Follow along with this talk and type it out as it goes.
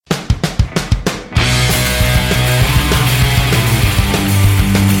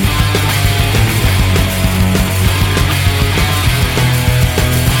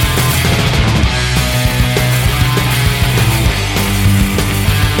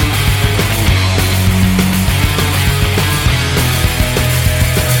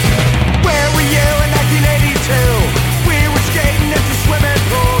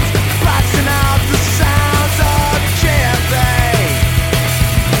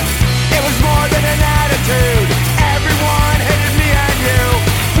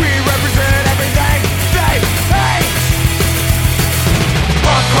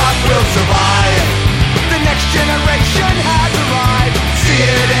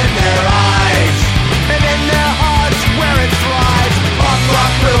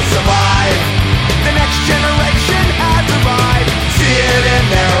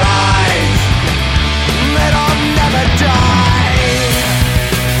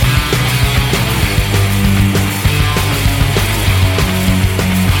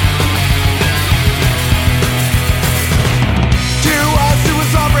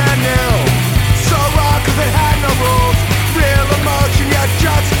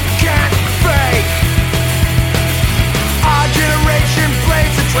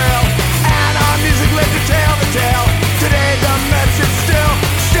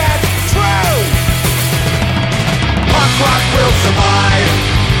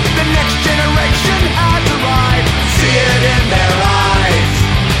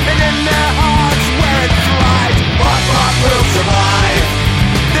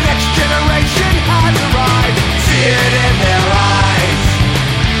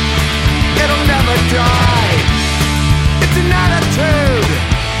die. It's an attitude,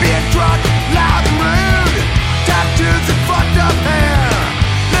 being drunk, loud and rude. Tattoos and fucked up hair,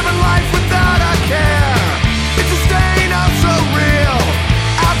 living life without a care. It's a stain of so real,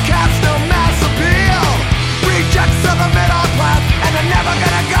 outcast, no mass appeal. Rejects of the middle class, and they're never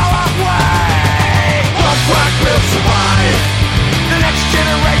gonna go away. Punk rock will survive, the next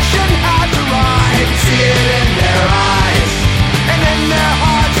generation has arrived. See it in their eyes, and in their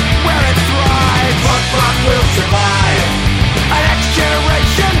hearts where it thrives. Punk rock will survive, a next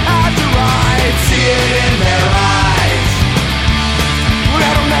generation has arrived. See it in their eyes,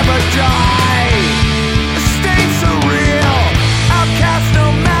 that'll never die. A stain so real, outcast,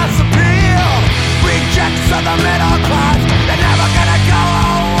 no mass appeal. Rejects of the middle class, they're never gonna go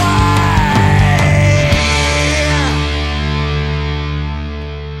away.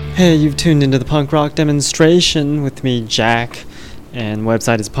 Hey, you've tuned into the punk rock demonstration with me, Jack, and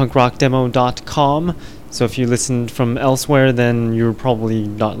website is punkrockdemo.com. So if you listened from elsewhere, then you're probably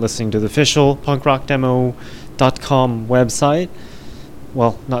not listening to the official punkrockdemo.com website.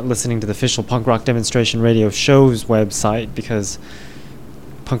 Well, not listening to the official Punk Rock Demonstration Radio Show's website, because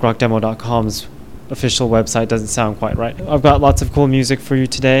punkrockdemo.com's official website doesn't sound quite right. I've got lots of cool music for you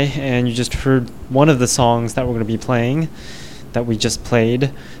today, and you just heard one of the songs that we're going to be playing, that we just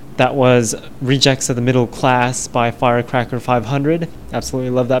played. That was Rejects of the Middle Class by Firecracker 500. Absolutely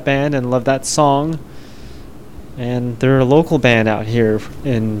love that band and love that song. And they're a local band out here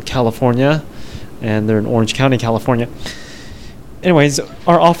in California, and they're in Orange County, California. Anyways,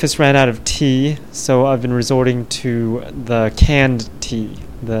 our office ran out of tea, so I've been resorting to the canned tea,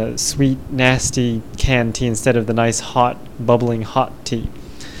 the sweet, nasty canned tea instead of the nice, hot, bubbling hot tea.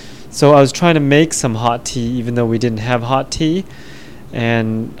 So I was trying to make some hot tea even though we didn't have hot tea,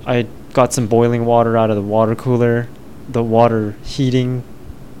 and I got some boiling water out of the water cooler, the water heating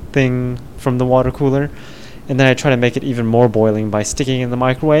thing from the water cooler, and then I tried to make it even more boiling by sticking it in the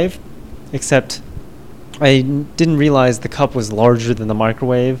microwave, except I didn't realize the cup was larger than the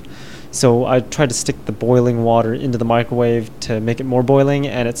microwave, so I tried to stick the boiling water into the microwave to make it more boiling,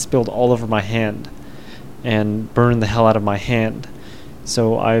 and it spilled all over my hand and burned the hell out of my hand.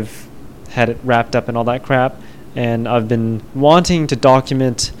 So I've had it wrapped up in all that crap, and I've been wanting to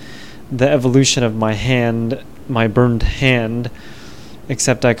document the evolution of my hand, my burned hand,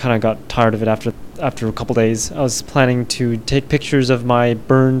 except I kind of got tired of it after a couple days. I was planning to take pictures of my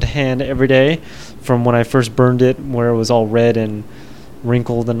burned hand every day, from when I first burned it, where it was all red and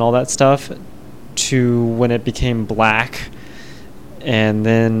wrinkled and all that stuff, to when it became black, and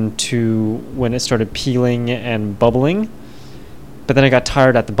then to when it started peeling and bubbling. But then I got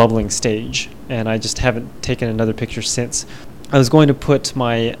tired at the bubbling stage, and I just haven't taken another picture since. I was going to put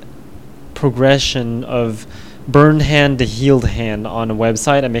my progression of burned hand to healed hand on a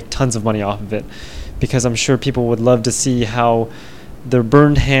website and make tons of money off of it, because I'm sure people would love to see how their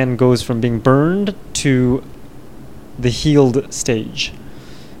burned hand goes from being burned to the healed stage.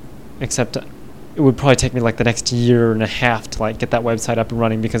 Except it would probably take me like the next year and a half to like get that website up and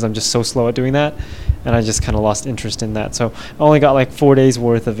running, because I'm just so slow at doing that, and I just kind of lost interest in that. So I only got like 4 days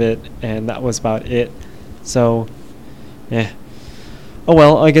worth of it, and that was about it. So yeah, oh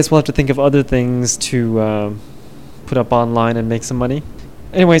well, I guess we'll have to think of other things to put up online and make some money.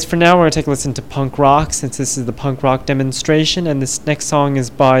 Anyways, for now we're going to take a listen to punk rock, since this is the punk rock demonstration, and this next song is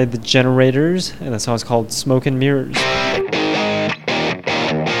by The Generators, and the song is called Smoke and Mirrors.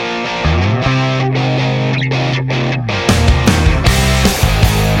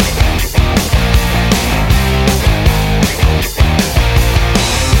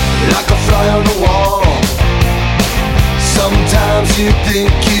 You think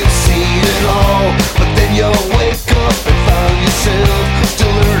you've seen it all, but then you'll wake up and find yourself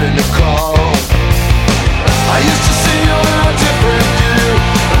still learning to crawl. I used to see you in a different view,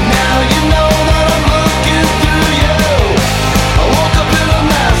 but now you know that I'm looking through you. I woke up in a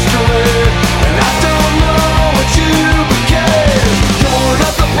masquerade, and I don't know what you became. You're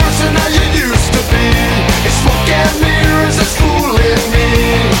not the person that you used to be. It's smoke and mirrors that's fooling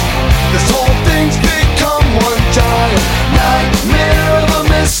me. This whole thing's become one giant nightmare of a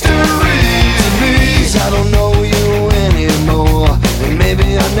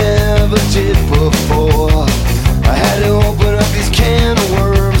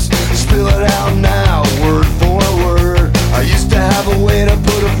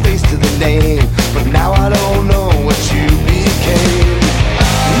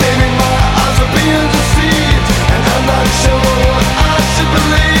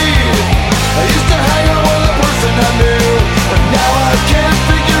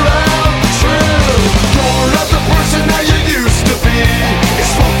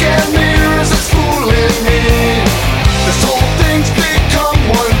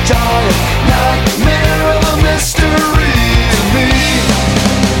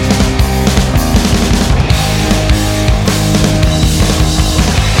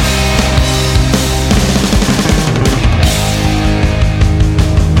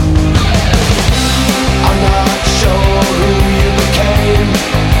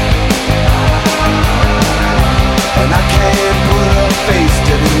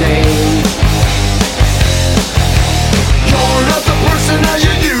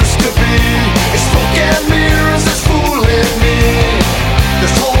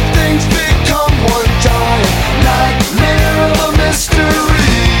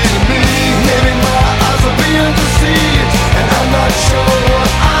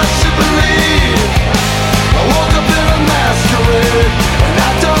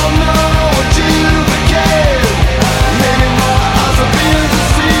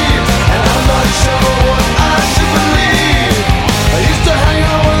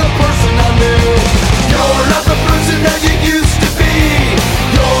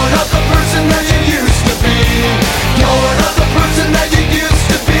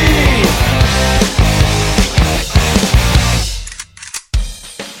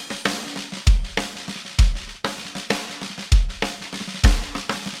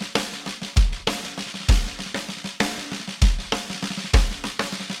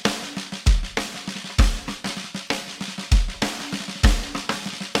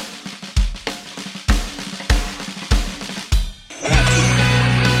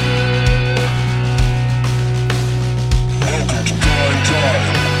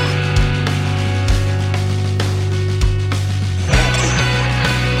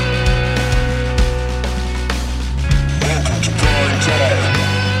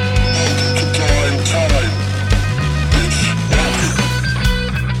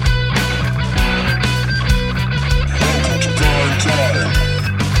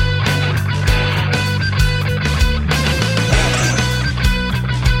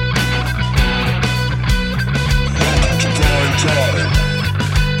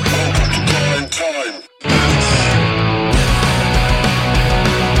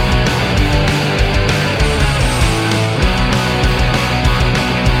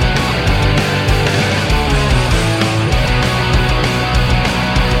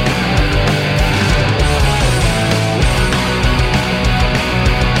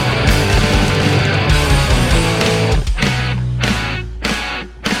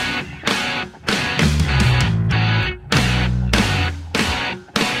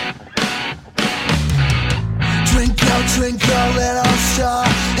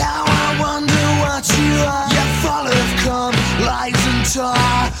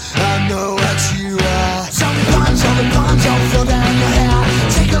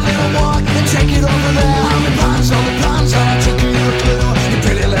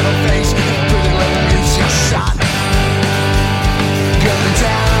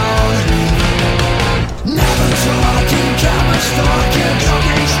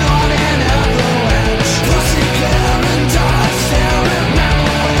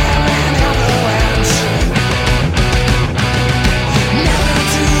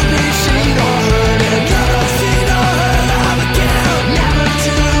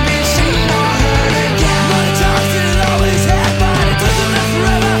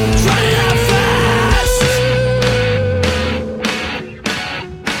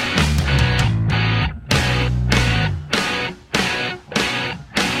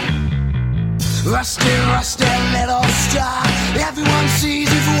Rusty, rusty little star. Everyone sees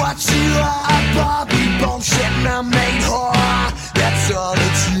you for what you are. A Bobby bullshit mermaid whore. That's all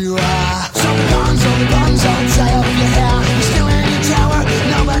that you are. So the bonds, all tie up your hair. You're still in your tower,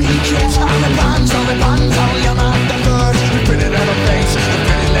 nobody cares. All the bonds, all you're not the bird. You're pretty little face, you're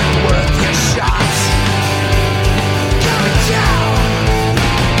pretty little worth your shots. Coming down.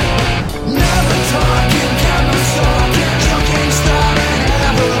 Never talking, camera stalking, cocaine starting,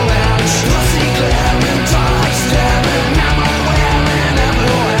 avalanche. Pussy glaring, dog staring, ammo wearing,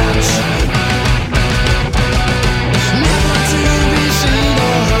 avalanche. Never to be seen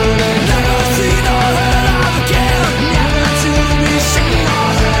or heard, never seen or heard of again. Never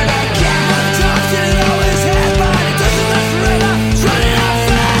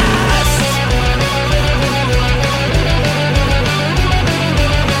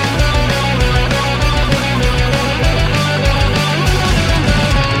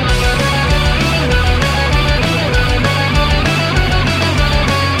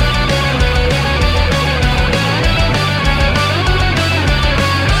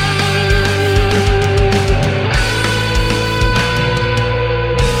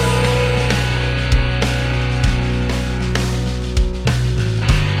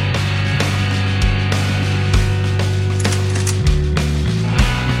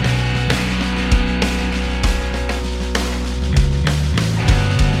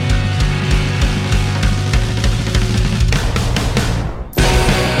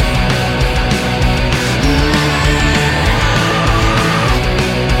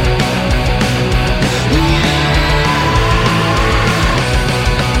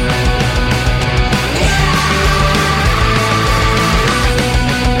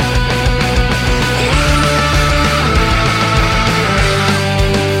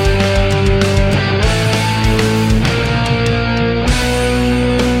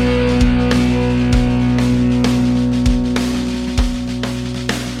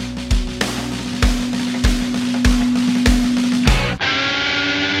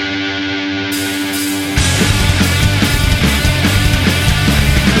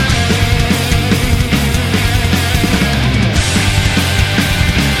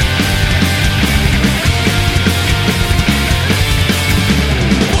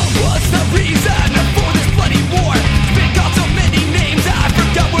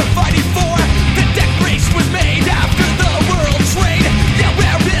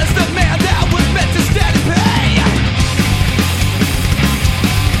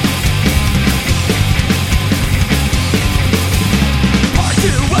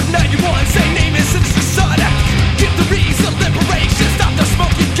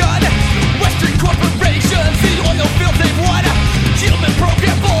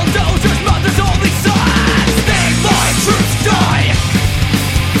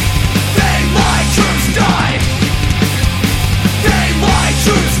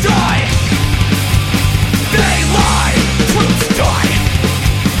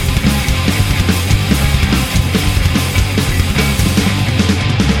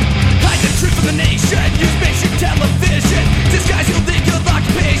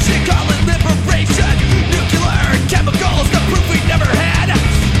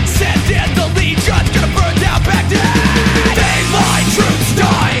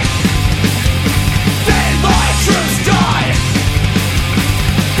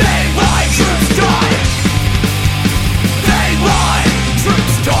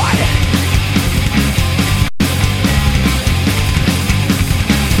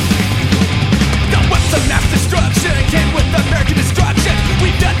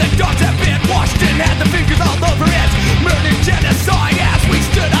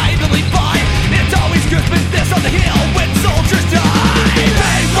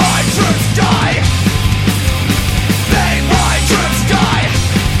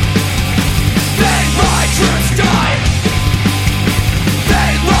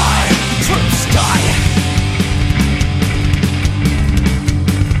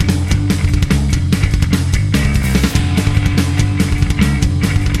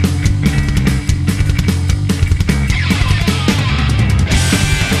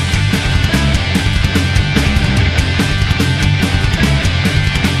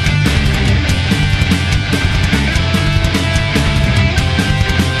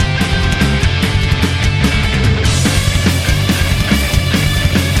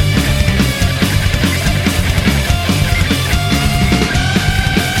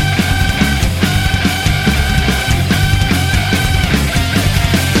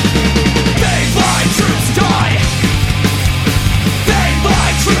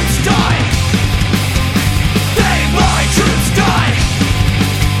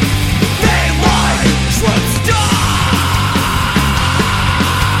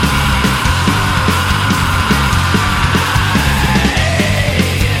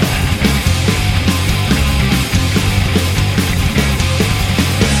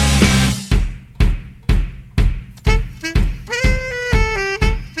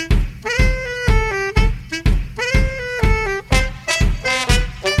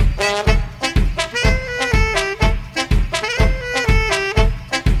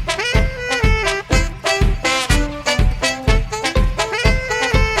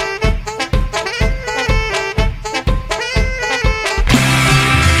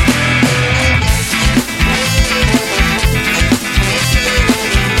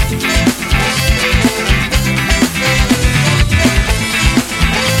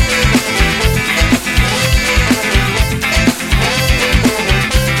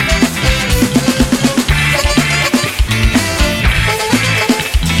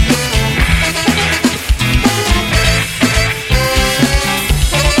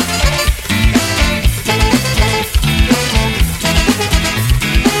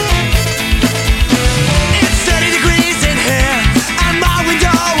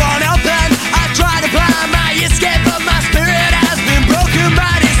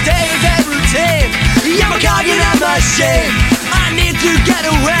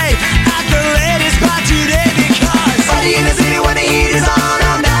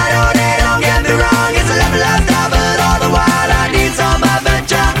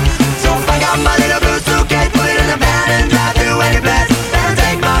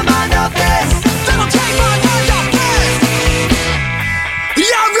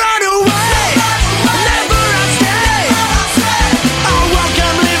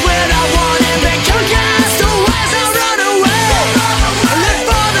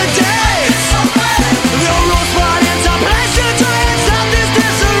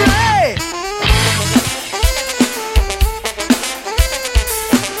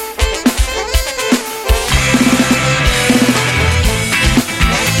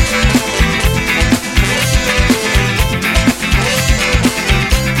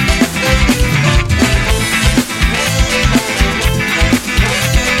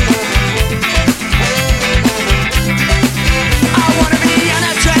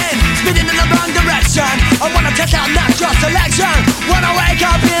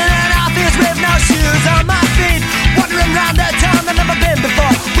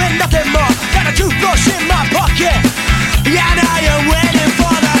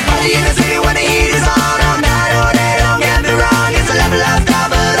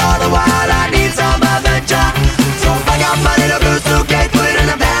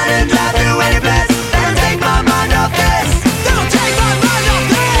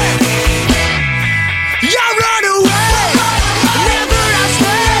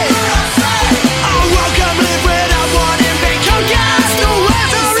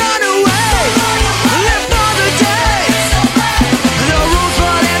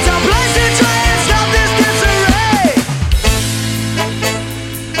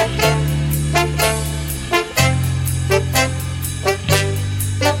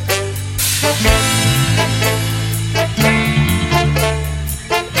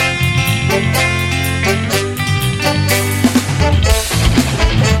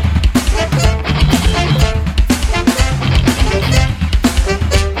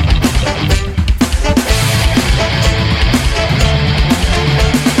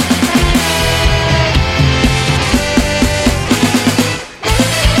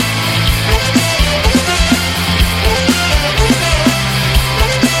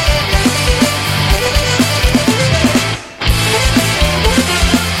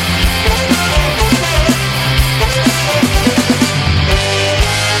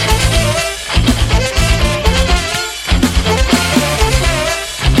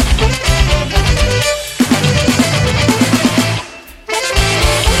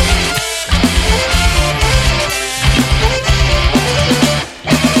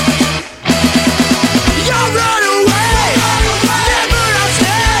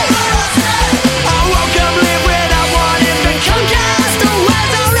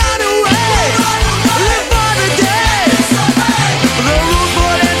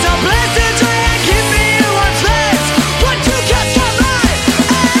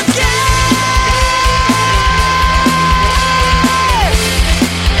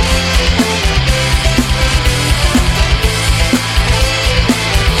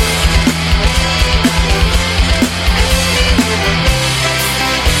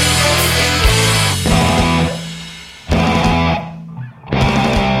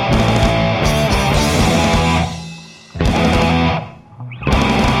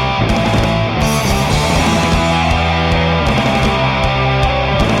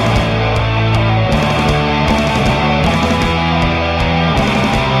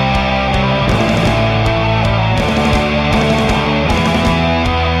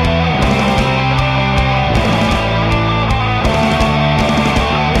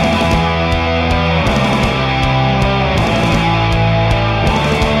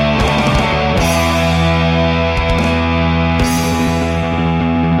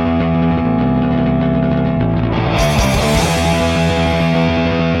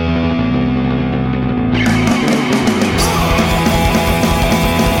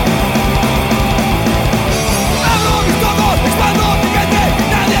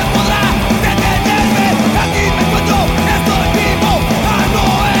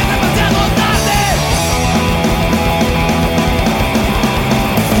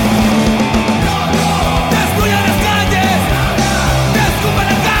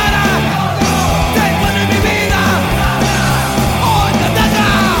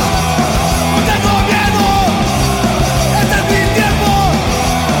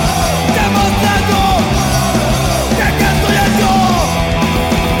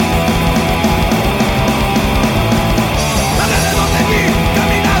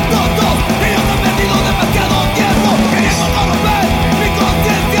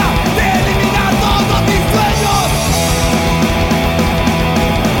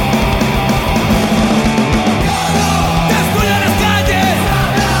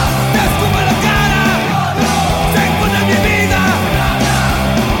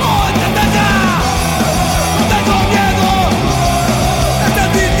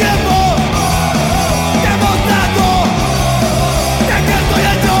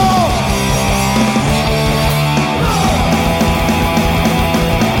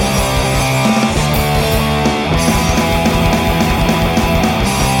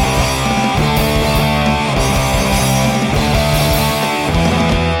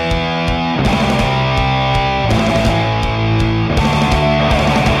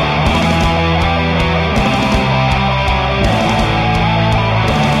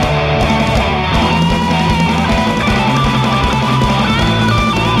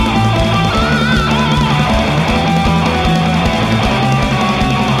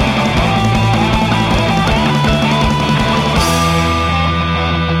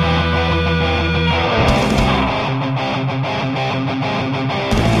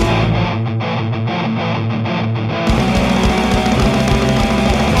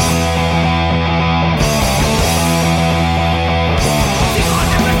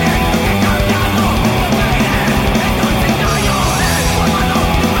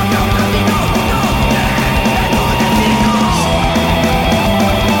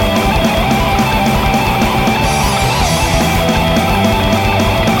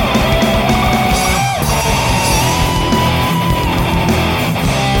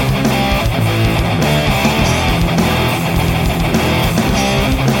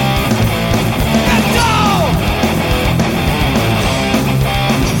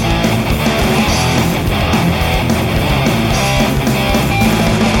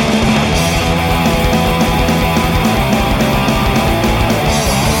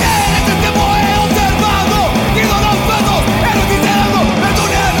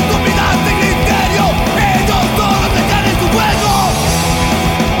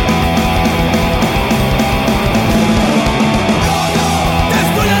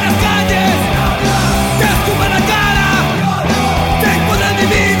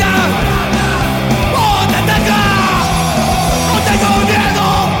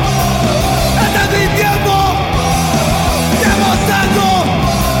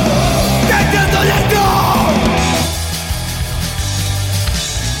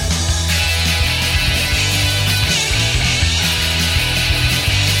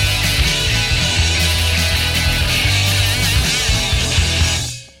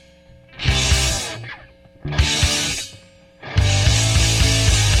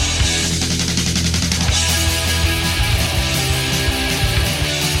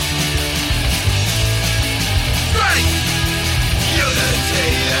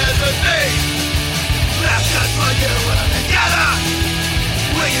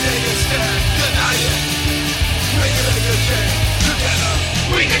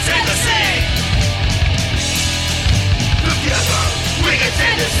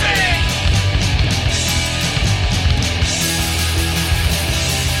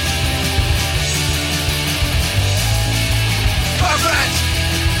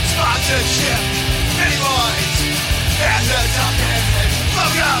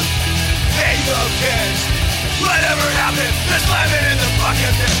take the piss. Whatever happens, there's lemon in the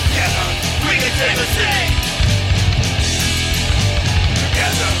bucket. Together, we can save the city.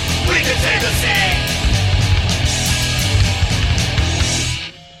 Together, we can save the city.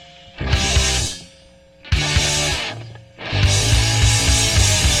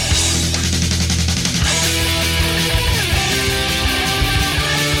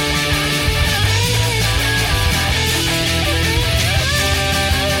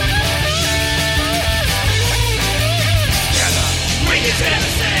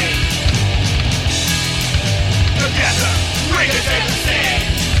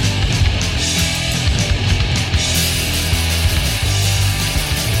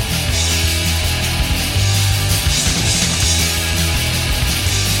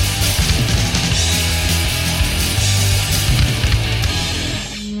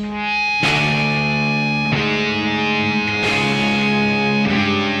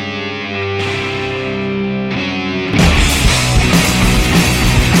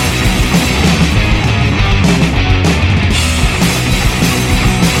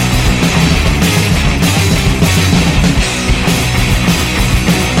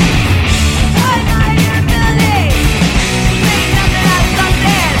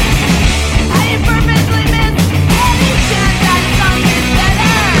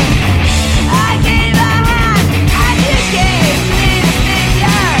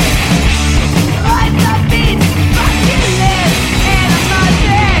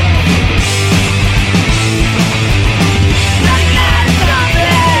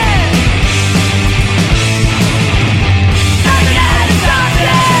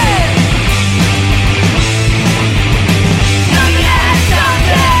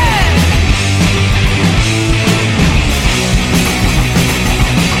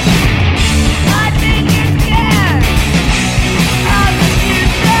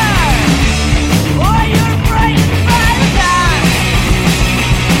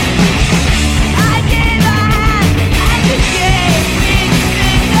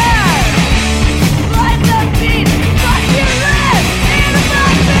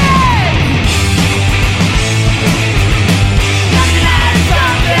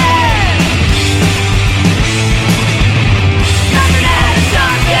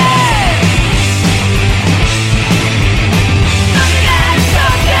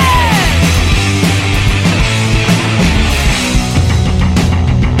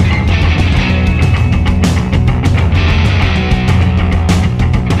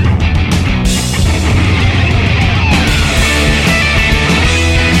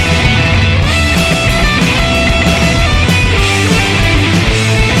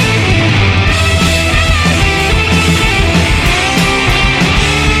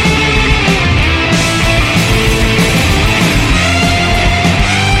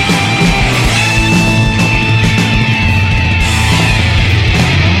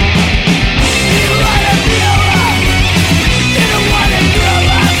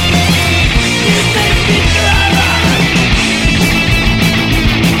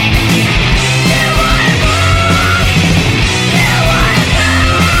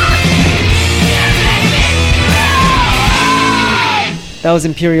 That was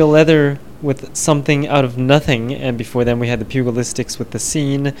Imperial Leather with Something Out of Nothing, and before then we had the Pugilistics with The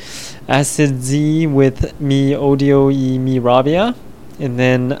Scene, Acid Z with Mi Odio y Mi Rabia, and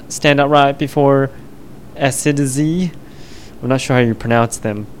then Stand Out Right before Acid Z. I'm not sure how you pronounce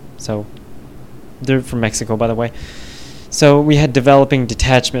them, so they're from Mexico, by the way. So we had Developing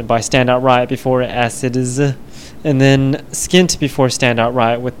Detachment by Stand Out Right before Acid Z, and then Skint before Stand Out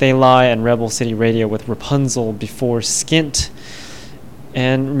Right with They Lie, and Rebel City Radio with Rapunzel before Skint.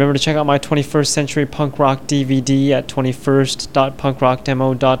 And remember to check out my 21st Century Punk Rock DVD at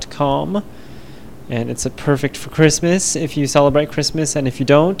 21st.punkrockdemo.com. And it's perfect for Christmas if you celebrate Christmas, and if you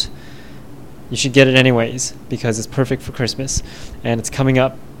don't, you should get it anyways because it's perfect for Christmas and it's coming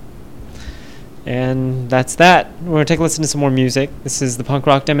up. And that's that. We're going to take a listen to some more music. This is the punk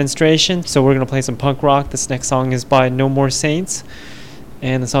rock demonstration, so we're going to play some punk rock. This next song is by No More Saints,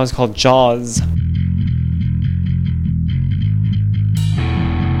 and the song is called Jaws.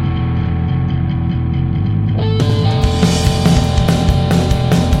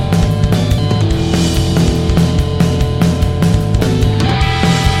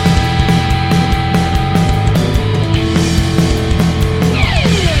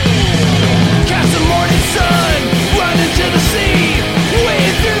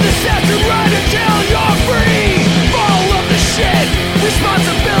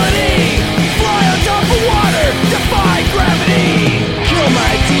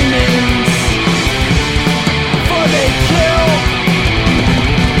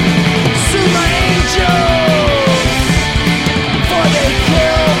 See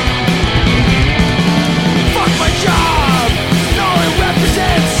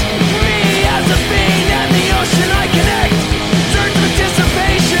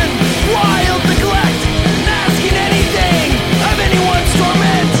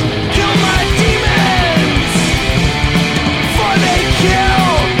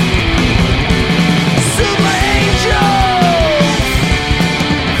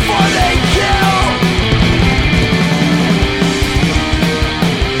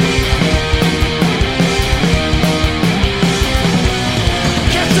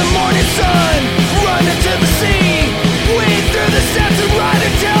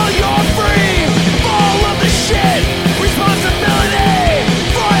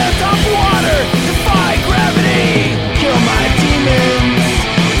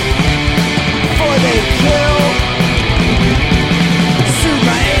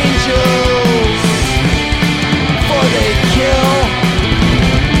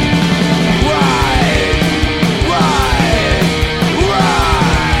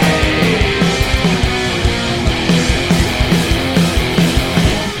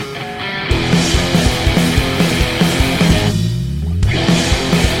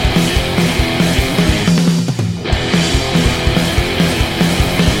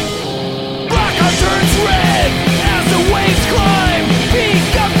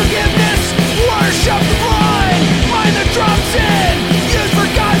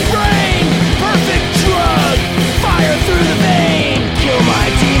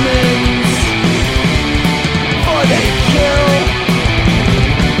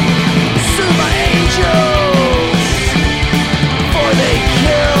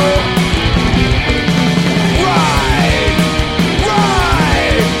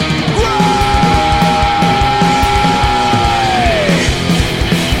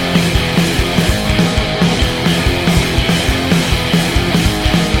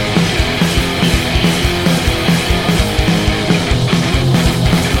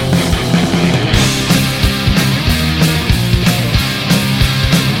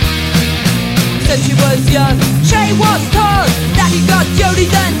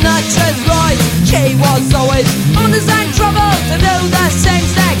She was always on the same trouble to do the same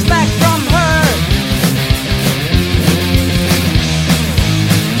things back from her.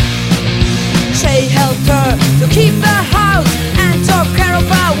 She helped her to keep the house and took care of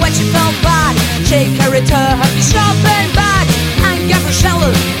her when she felt bad. She carried her heavy shopping bag and gave her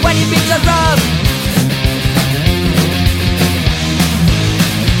shelter when he beat her up.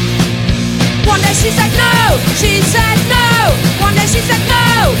 One day she said no, she said no. One day she said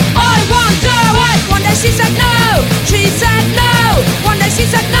no, I won't do it. One day she said no, she said no. One day she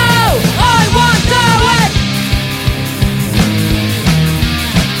said no, I won't do it.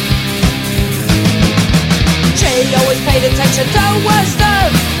 She always paid attention to wisdom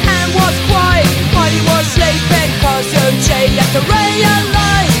and was quiet while he was sleeping, cause soon she had to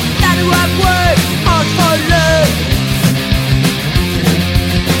realize that he would work hard for love.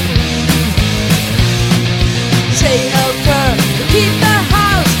 She helped her to keep the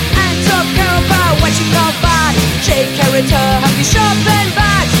house and took care of her when she felt bad. She carried her heavy shopping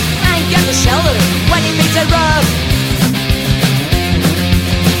bags and gave her shelter when he beat her up.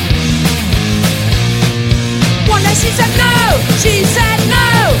 One day she said no, she said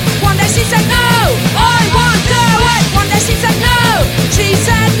no. One day she said no, I won't do it. One day she said no, she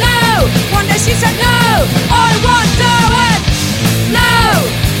said no. One day she said no, I won't do it. No,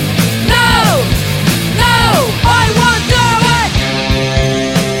 no, no, I won't do it.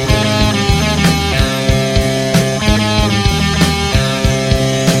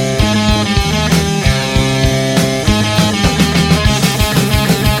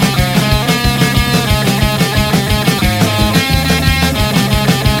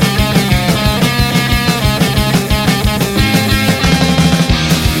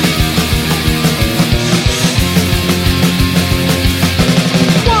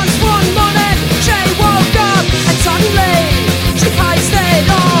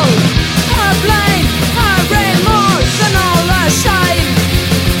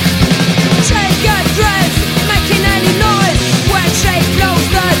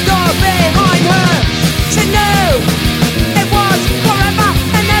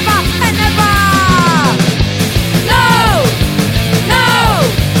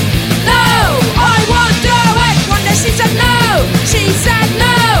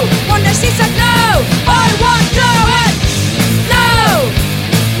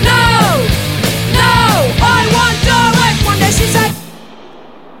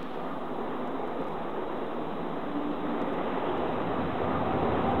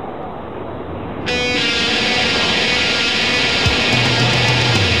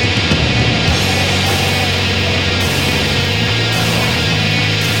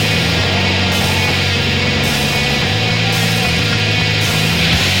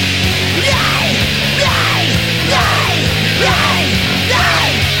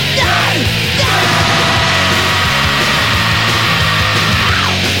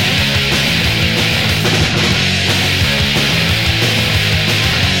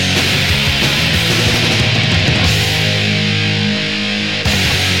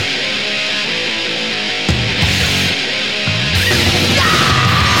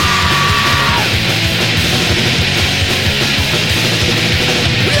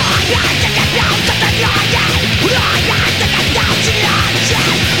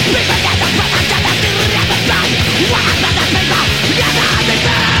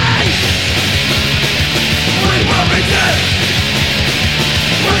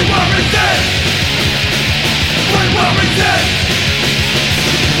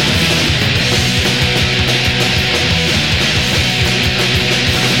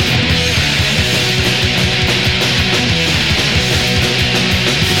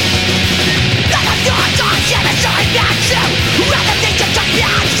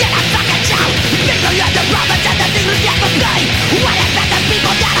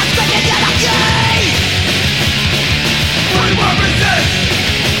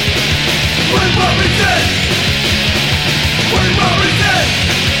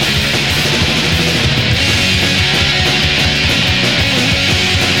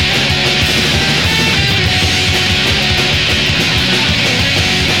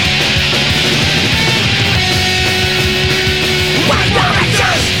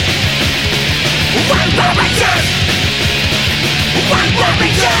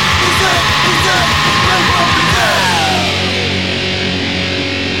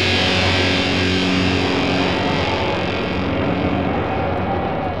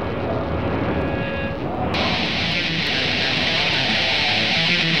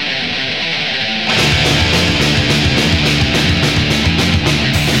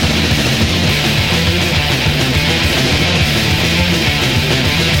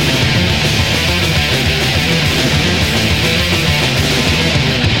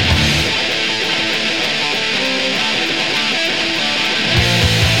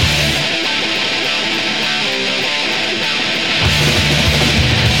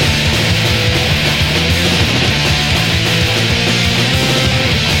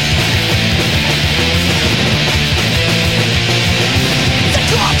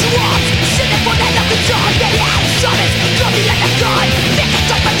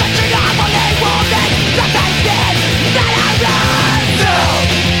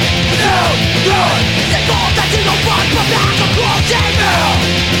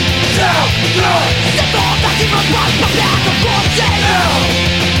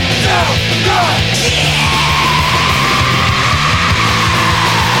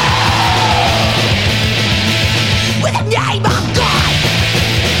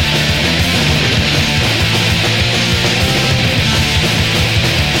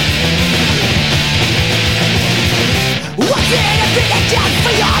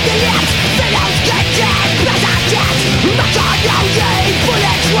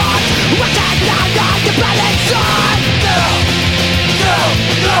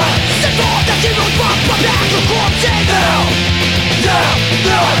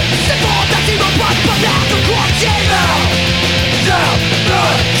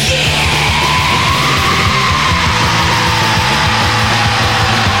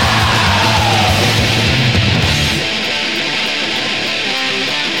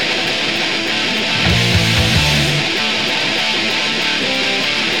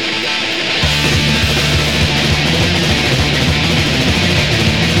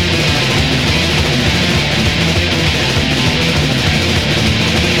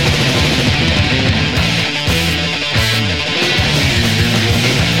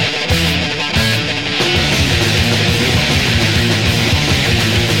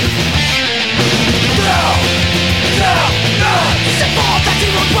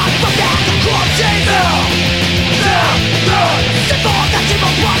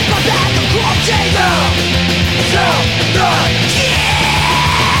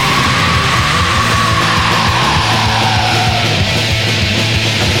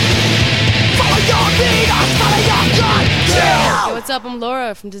 What's up? I'm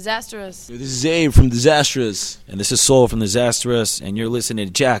Laura from Disastrous. This is Abe from Disastrous, and this is Soul from Disastrous, and you're listening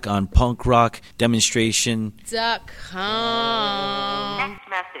to Jack on Punk Rock Demonstration. .com. Next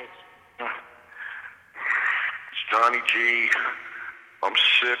message. It's Johnny G. I'm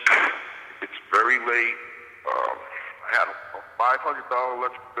sick. It's very late. I had a $500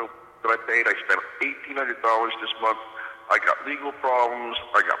 electric bill that I paid. I spent $1,800 this month. I got legal problems.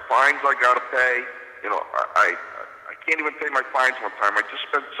 I got fines I gotta pay. You know, I can't even pay my fines one time. I just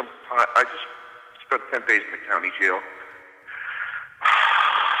spent 10 days in the county jail.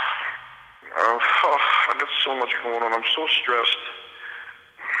 I got so much going on. I'm so stressed.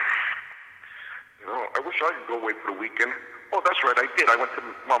 You know, I wish I could go away for the weekend. Oh, that's right, I did. I went to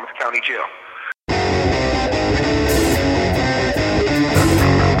Monmouth County Jail.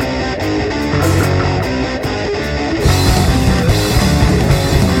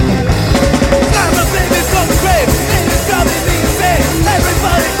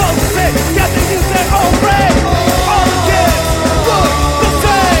 Everybody focusing, got to use their own brain. All the kids look the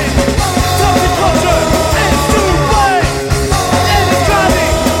same. Talking culture is too late, and it's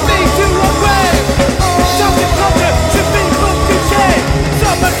driving me to a grave. Talking culture should be put to shame.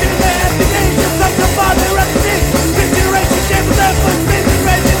 Someone can have the name.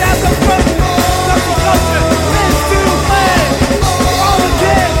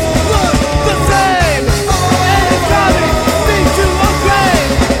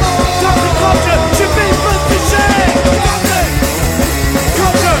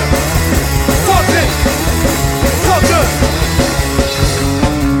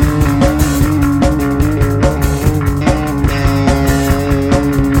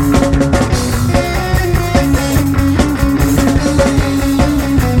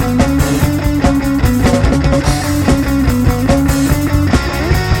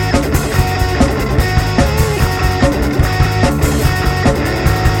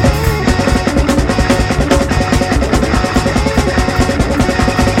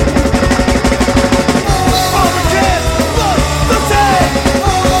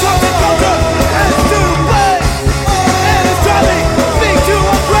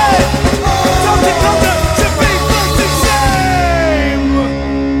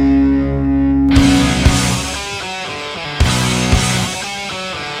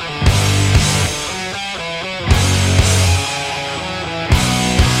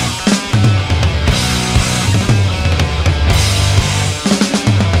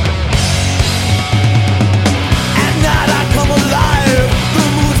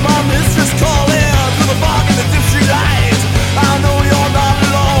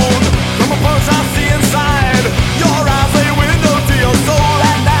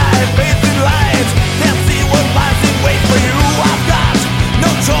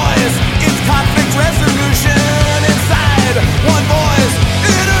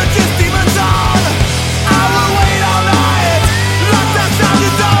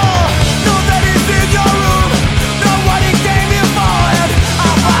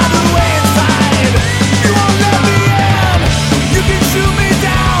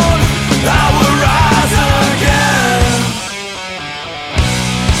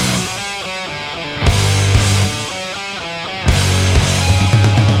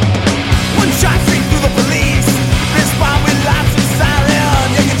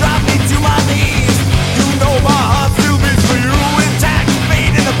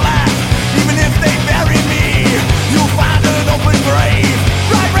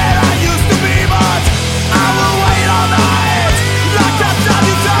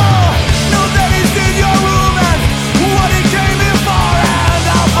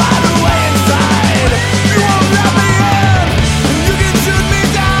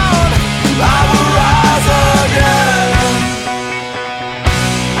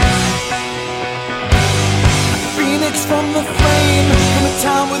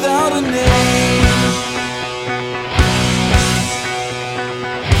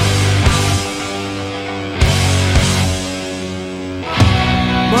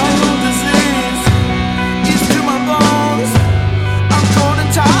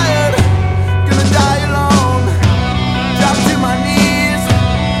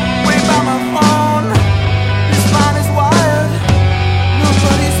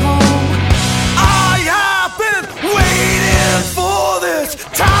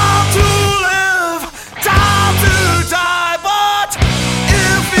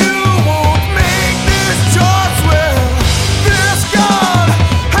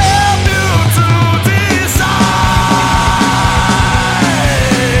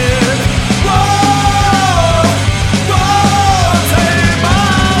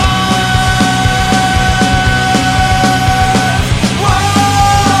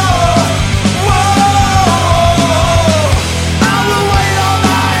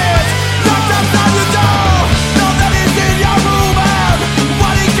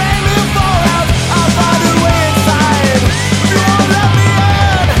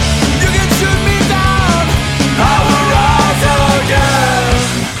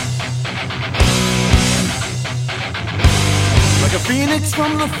 Phoenix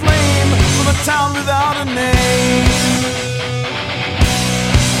from the flame, from a town without a name.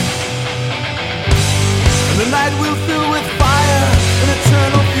 And the night will fill with fire, an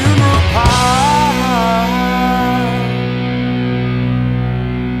eternal funeral pyre.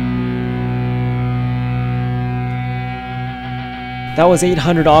 That was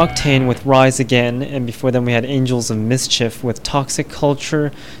 800 Octane with Rise Again, and before then we had Angels of Mischief with Toxic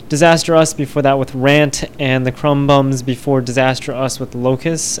Culture, Disaster Us before that with Rant, and the Crumb Bums before Disaster Us with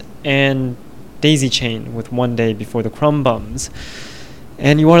Locust, and Daisy Chain with One Day before the Crumb Bums.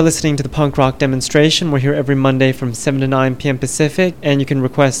 And you are listening to the Punk Rock Demonstration. We're here every Monday from 7 to 9 p.m. Pacific, and you can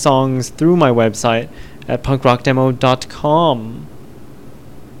request songs through my website at punkrockdemo.com.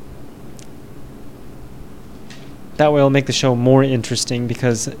 That way it'll make the show more interesting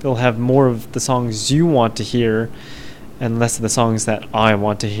because it'll have more of the songs you want to hear and less of the songs that I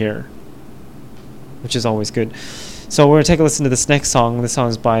want to hear, which is always good. So we're going to take a listen to this next song. This song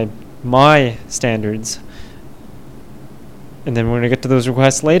is by my standards. And then we're going to get to those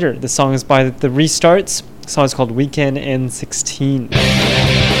requests later. The song is by The Restarts. The song is called Weekend N16.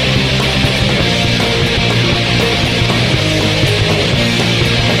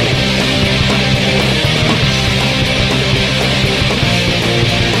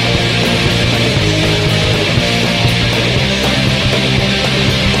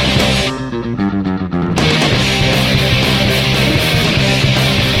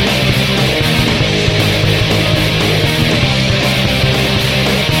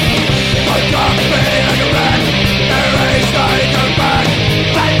 I got me like a rat, erased, I come back.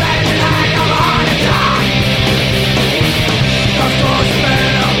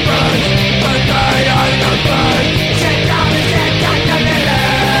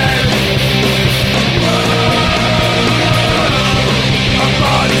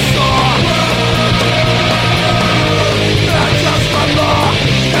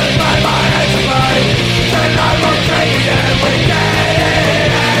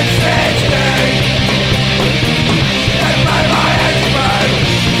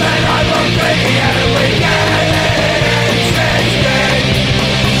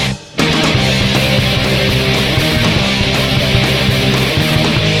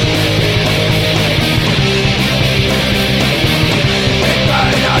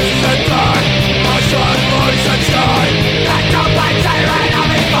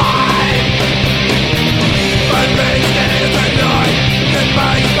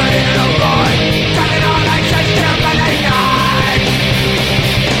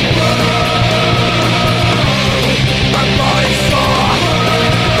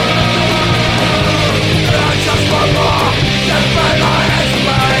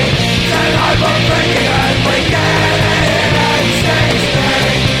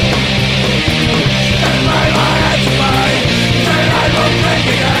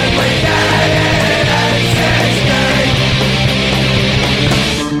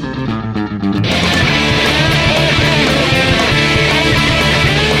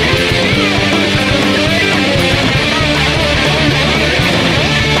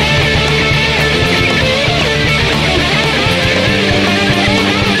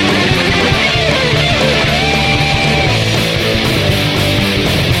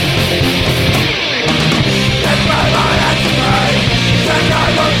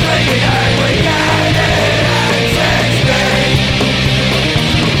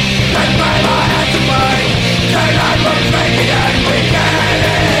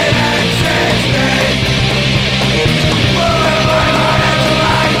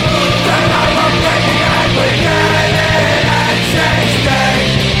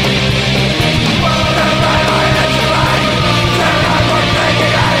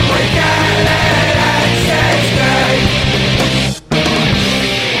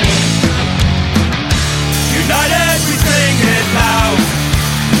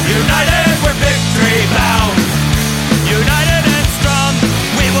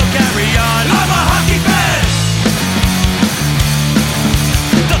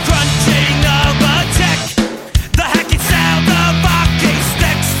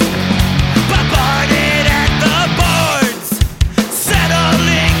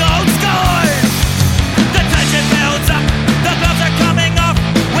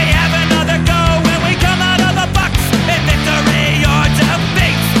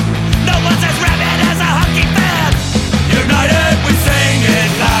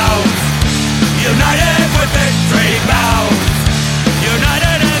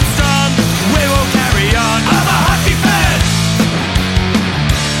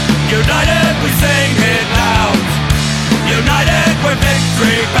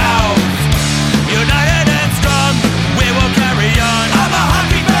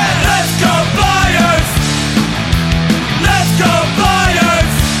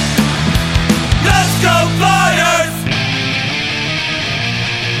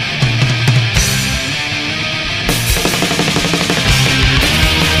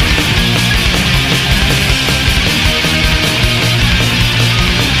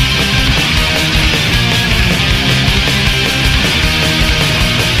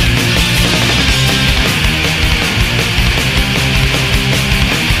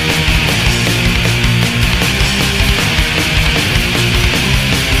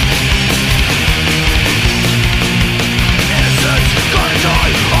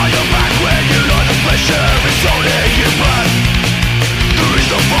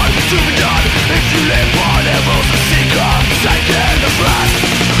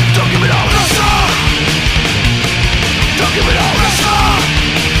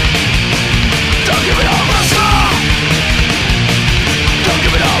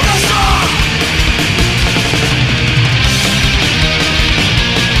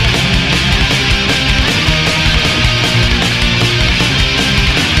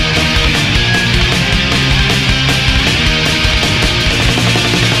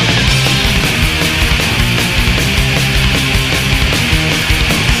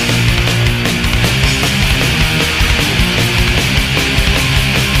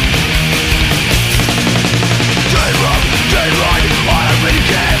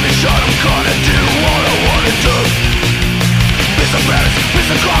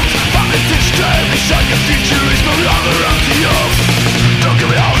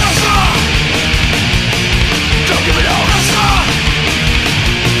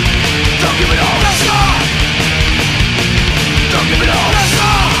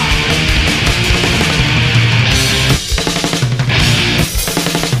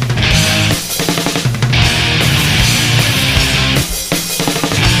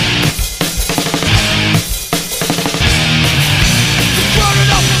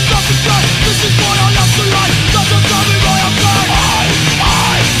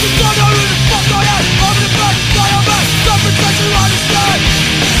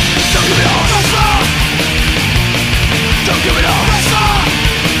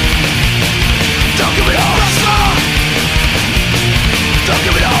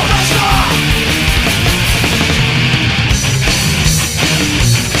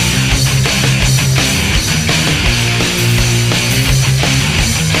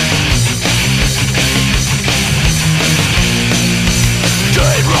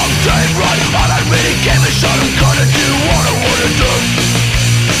 said I'm gonna do what I wanna do.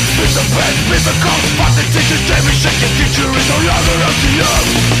 It's the best, it's the cost, but the teachers gave me shit. Your future is no longer up to you.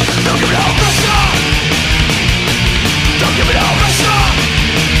 Don't give it all, Russia. Don't give it all, Russia.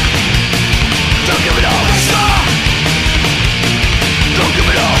 Don't give it all, Russia. Don't give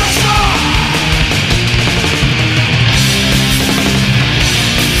it all, Russia.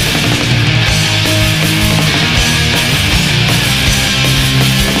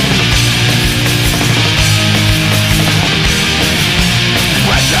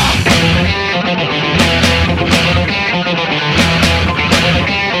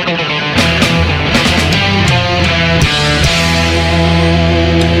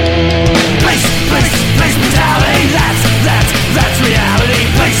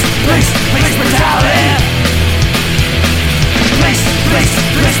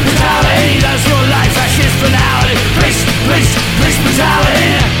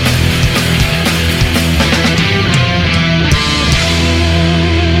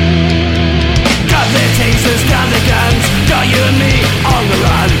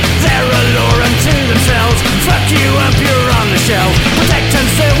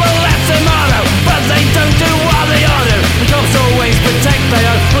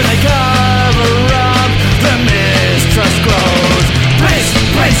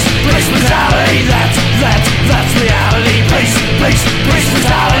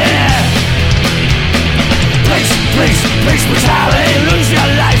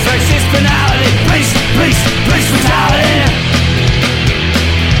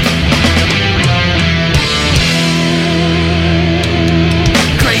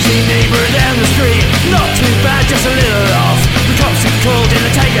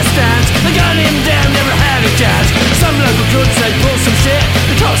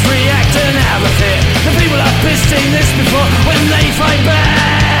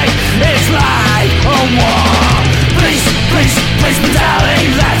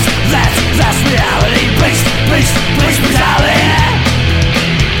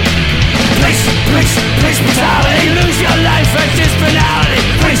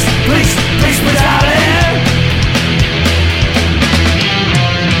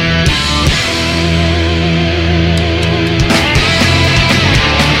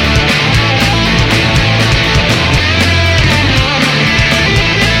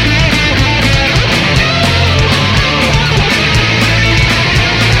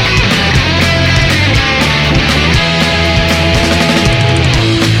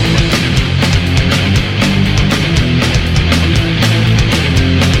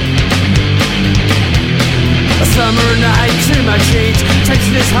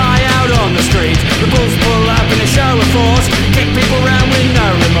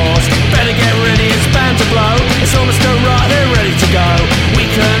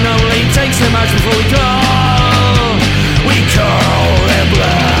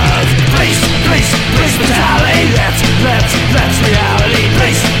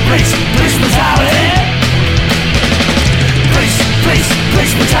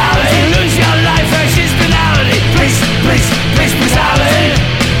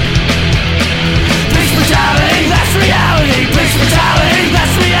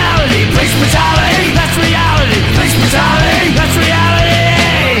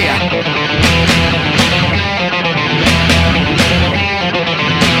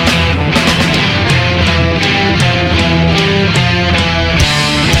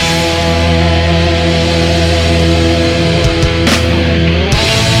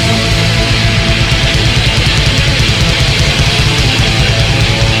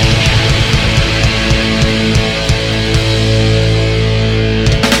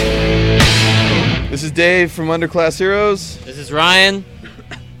 Dave from Underclass Heroes. This is Ryan,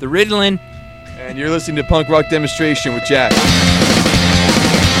 the Riddlin. And you're listening to Punk Rock Demonstration with Jack.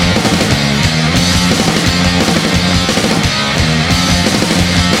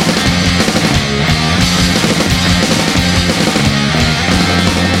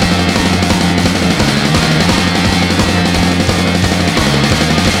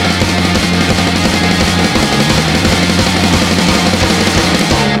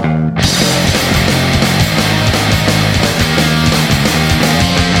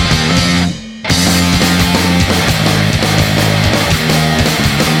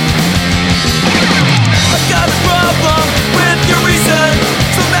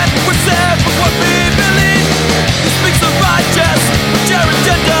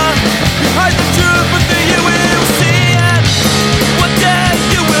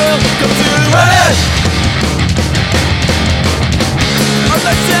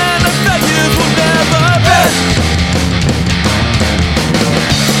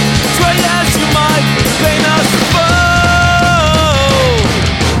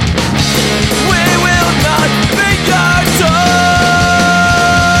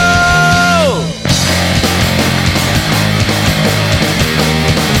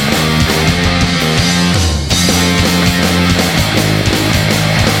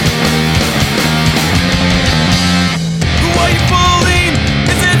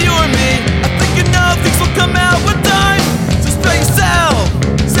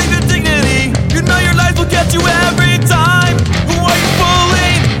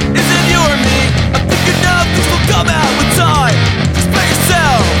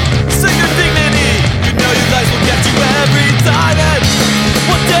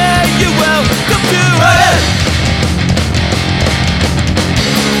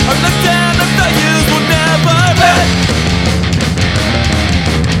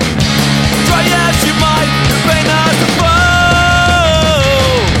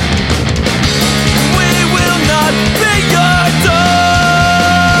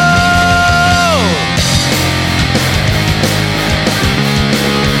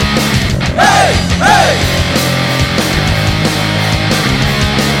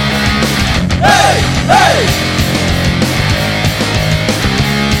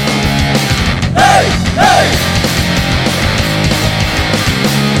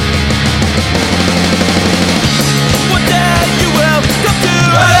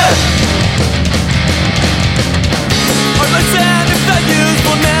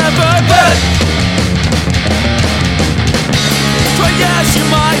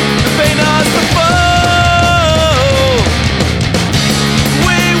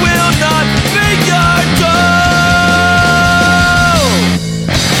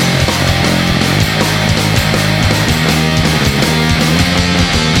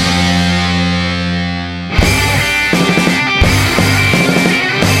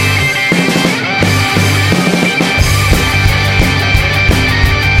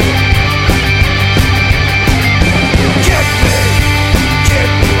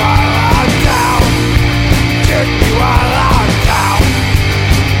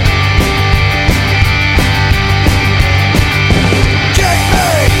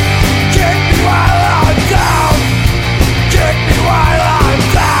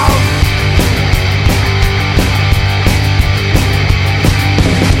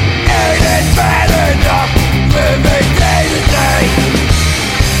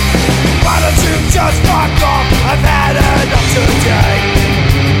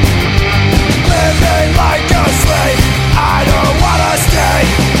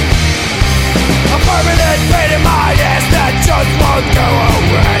 won't go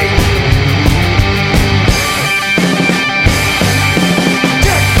away.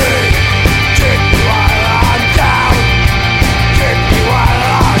 Kick me while I'm down. Kick me while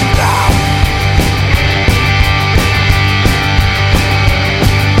I'm down.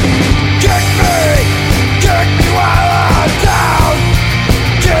 Kick me while I'm down.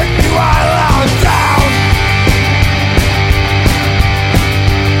 Kick me while I'm down.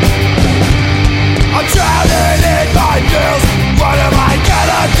 I'm drowning in my bills. What am I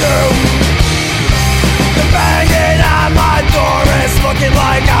gonna do? The banging on my door is looking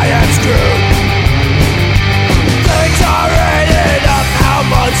like I am screwed. Things are adding up. How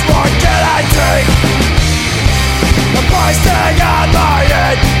much more can I take? The price tag on my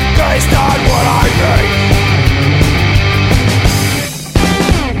head based on what I make.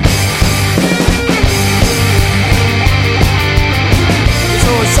 There's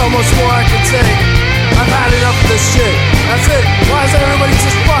only so much more I can take. I've had enough of this shit. That's it. Why doesn't everybody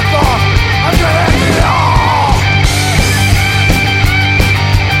just fuck off? I'm gonna end it all.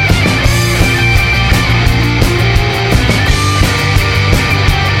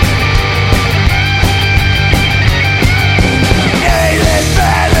 Ain't it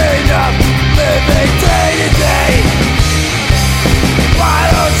bad enough living day to day? Why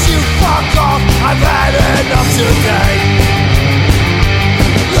don't you fuck off? I've had enough today.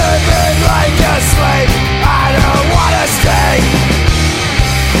 Living like a slave, I don't wanna stay.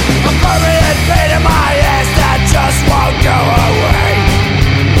 A permanent pain in my ass that just won't go away.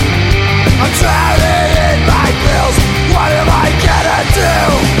 I'm drowning in my bills, what am I gonna do?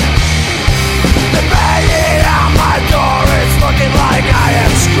 The banging on my door is looking like I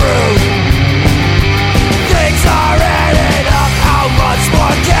am screwed. Things are adding up, how much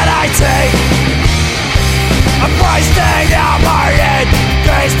more can I take? A price tag on my head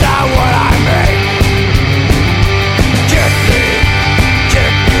based on what I make. Kick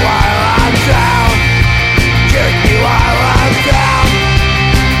me while I'm down. Kick me while I'm down.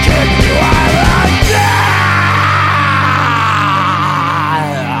 Kick me while I'm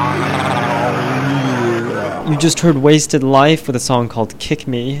down. You just heard Wasted Life with a song called Kick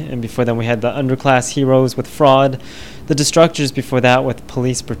Me, and before then we had the Underclass Heroes with Fraud, the Destructors before that with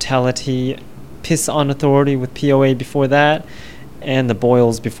Police Brutality, Piss on Authority with POA before that, and the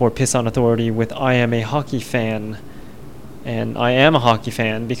Boyles before Piss on Authority with I Am a Hockey Fan. And I am a hockey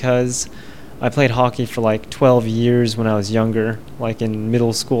fan because I played hockey for like 12 years when I was younger, like in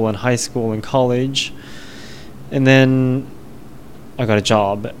middle school and high school and college. And then I got a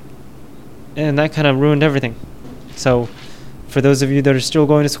job, and that kind of ruined everything. So for those of you that are still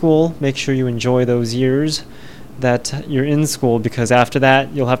going to school, make sure you enjoy those years that you're in school, because after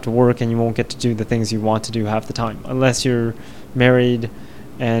that you'll have to work and you won't get to do the things you want to do half the time, unless you're married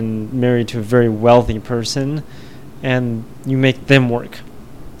and married to a very wealthy person and you make them work.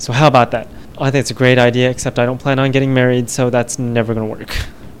 So how about that? I think it's a great idea, except I don't plan on getting married, so that's never going to work.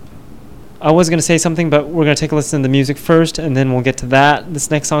 I was going to say something, but we're going to take a listen to the music first, and then we'll get to that.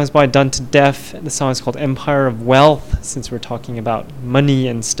 This next song is by Done to Death. The song is called Empire of Wealth, since we're talking about money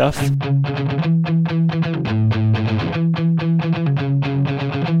and stuff.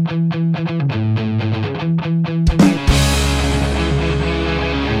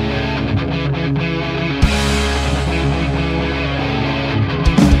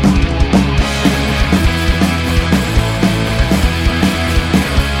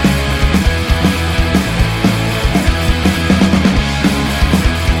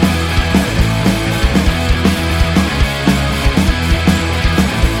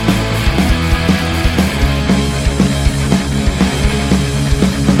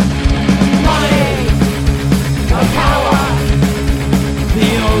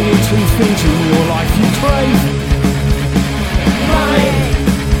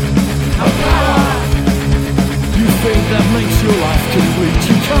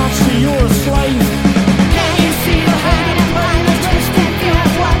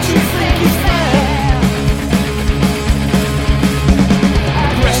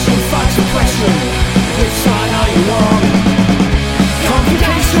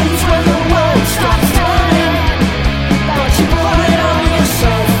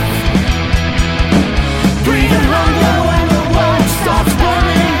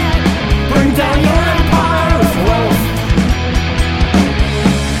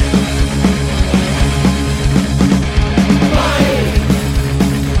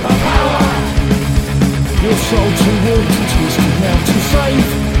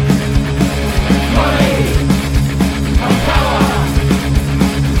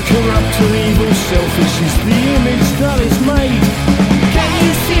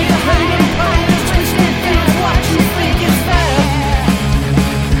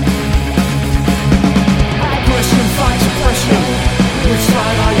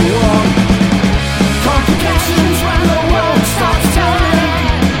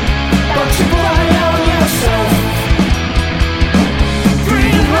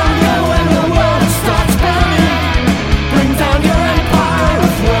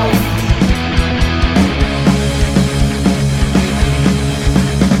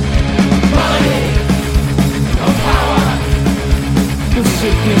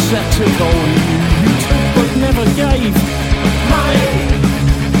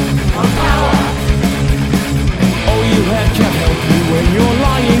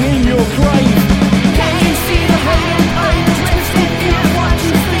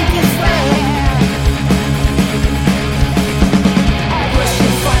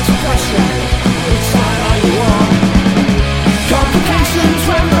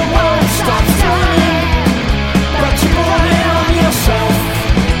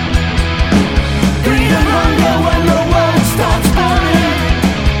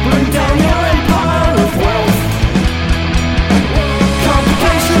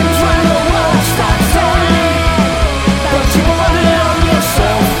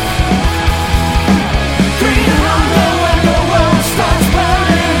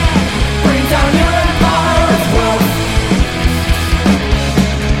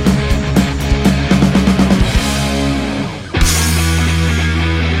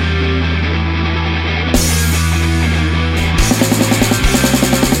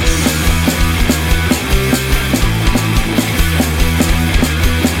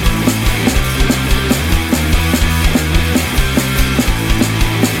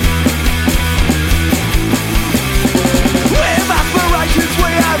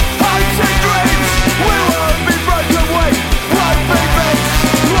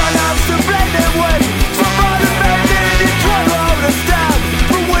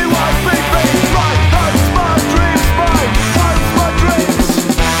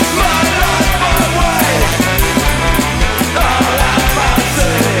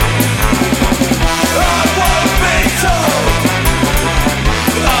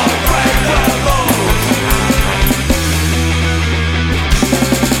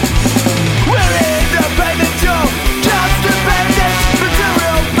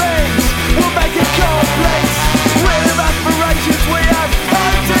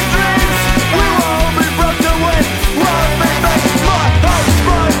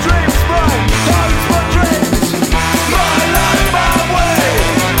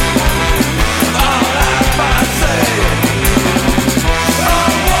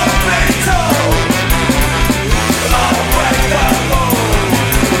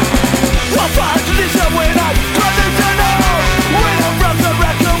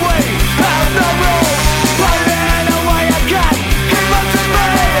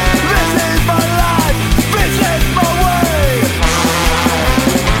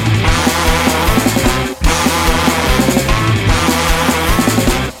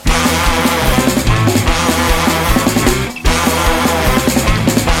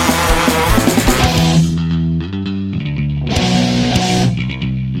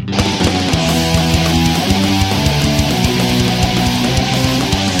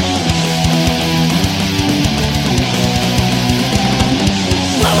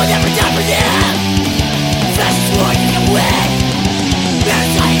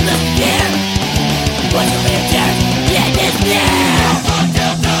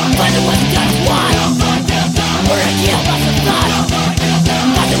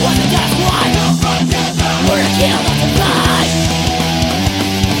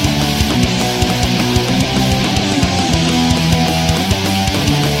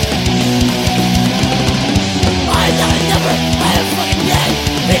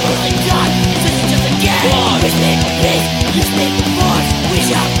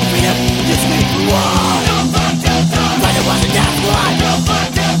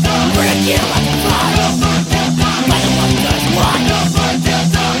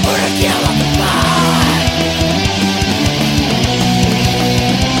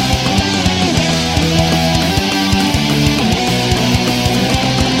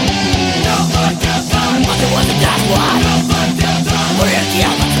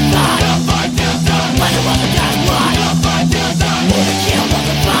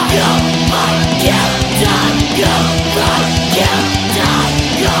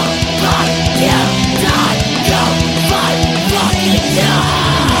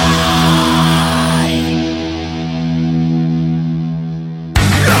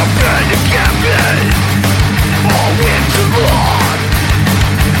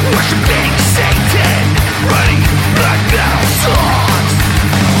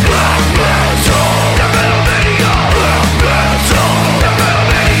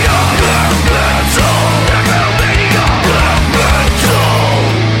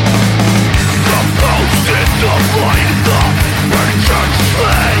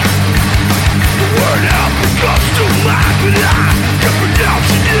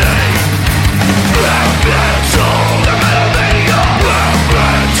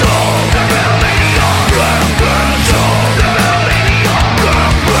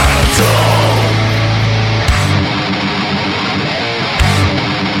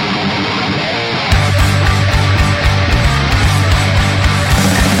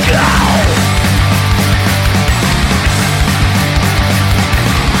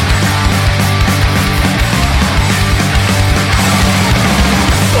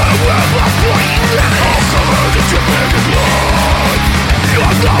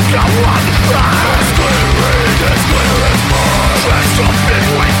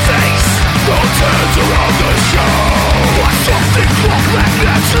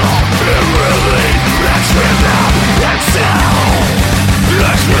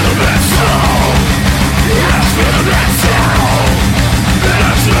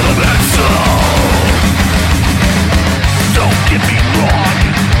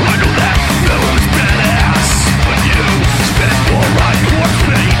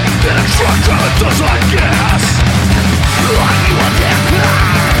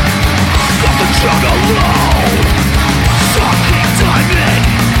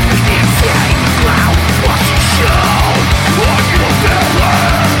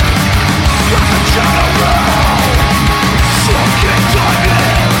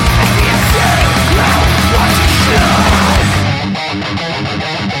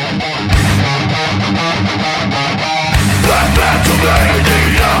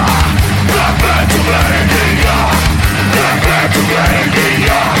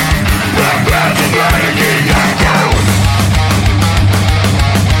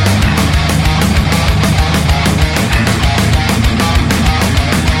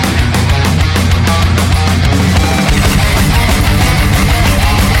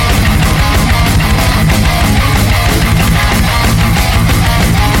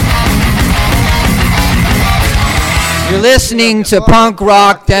 You're listening to Punk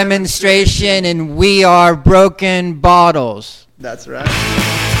Rock Demonstration, and we are Broken Bottles. That's right.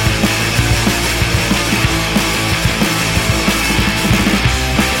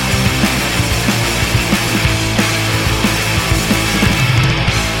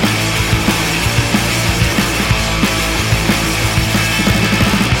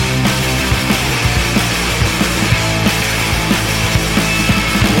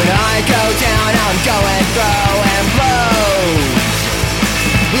 Go down, I'm going through and blows.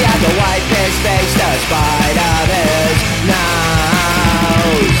 He had the white fish face, the spite of his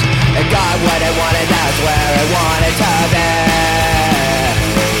nose. It got what it wanted, that's where it wanted to be.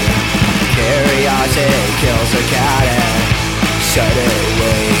 Curiosity kills the cat and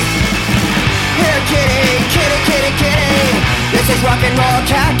suddenly. Here kitty, kitty, kitty, kitty. This is rock and roll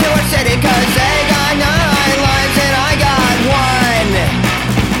cat killer city, cause they got 9 lives and I got 1.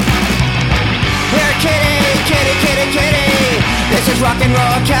 Here kitty, kitty, kitty, kitty. This is rock and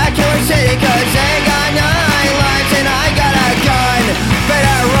roll cat killer city, cause they got 9 lives and I got a gun.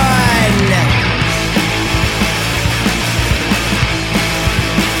 Better run.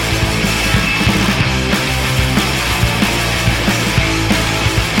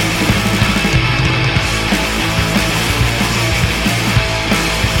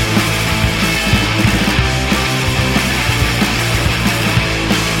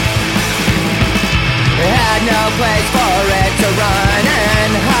 Had no place for it to run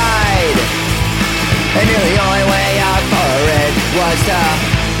and hide.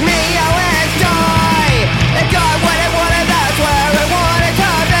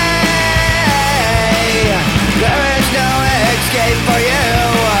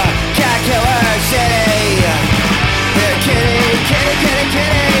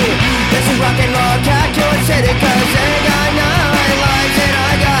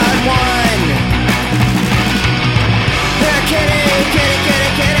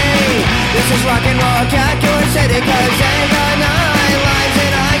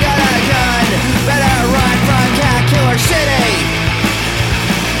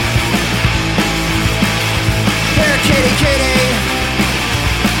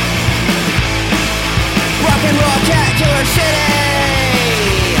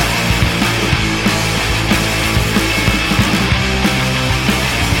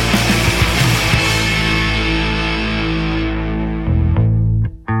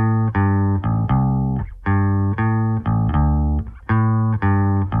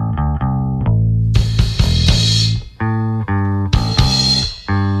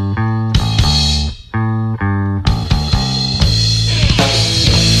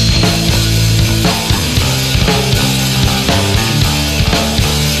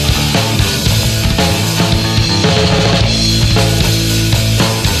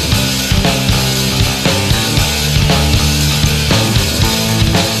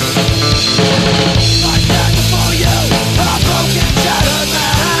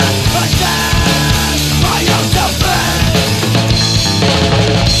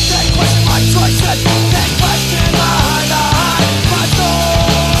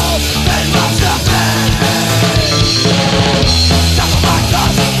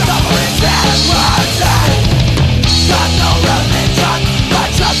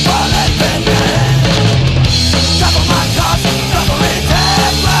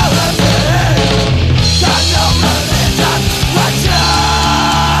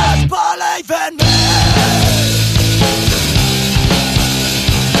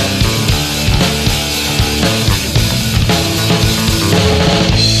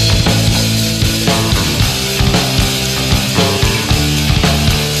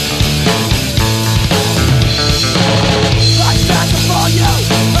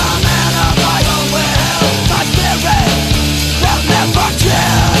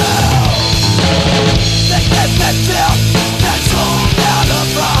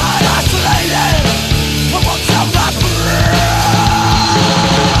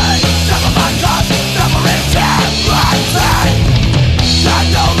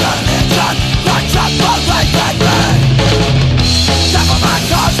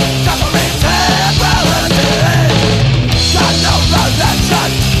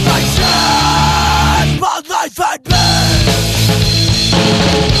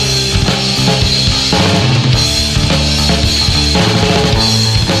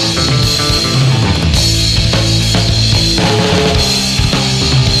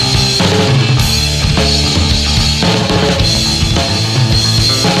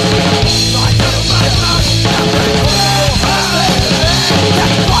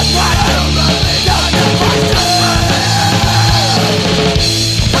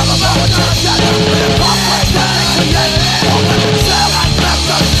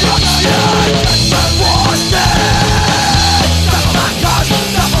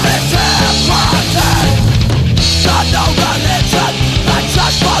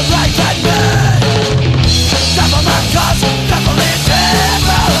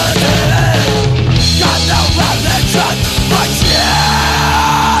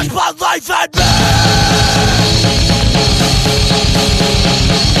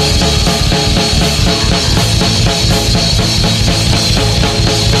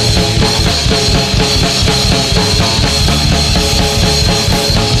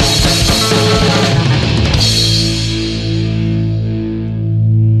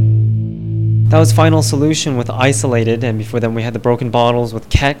 was Final Solution with Isolated, and before then we had the Broken Bottles with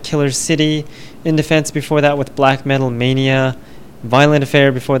Cat Killer City, In Defense before that with Black Metal Mania, Violent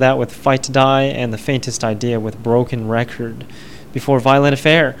Affair before that with Fight to Die, and The Faintest Idea with Broken Record before Violent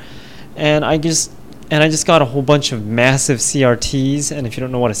Affair. And I just got a whole bunch of massive CRTs, and if you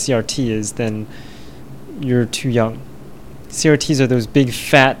don't know what a CRT is, then you're too young. CRTs are those big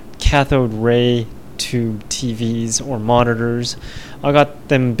fat cathode ray tube TVs or monitors. I got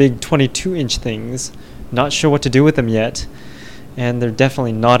them big 22-inch things. Not sure what to do with them yet, and they're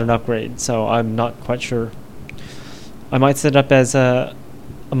definitely not an upgrade, so I'm not quite sure. I might set it up as a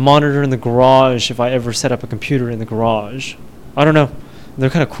monitor in the garage if I ever set up a computer in the garage. I don't know. They're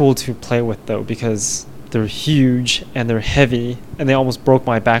kind of cool to play with, though, because they're huge and they're heavy, and they almost broke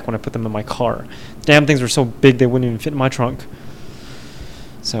my back when I put them in my car. Damn things were so big they wouldn't even fit in my trunk.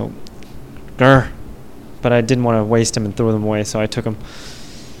 So, grr. But I didn't want to waste them and throw them away, so I took them.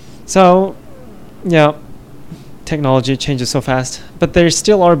 So, yeah, technology changes so fast. But they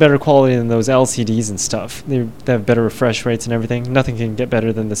still are better quality than those LCDs and stuff. They have better refresh rates and everything. Nothing can get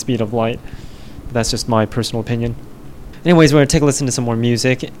better than the speed of light. But that's just my personal opinion. Anyways, we're going to take a listen to some more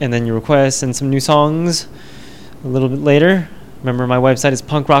music, and then your requests and some new songs a little bit later. Remember, my website is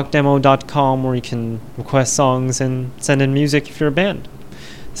punkrockdemo.com, where you can request songs and send in music if you're a band.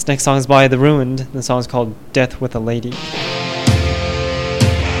 This next song is by The Ruined. The song is called Death with a Lady. Yeah!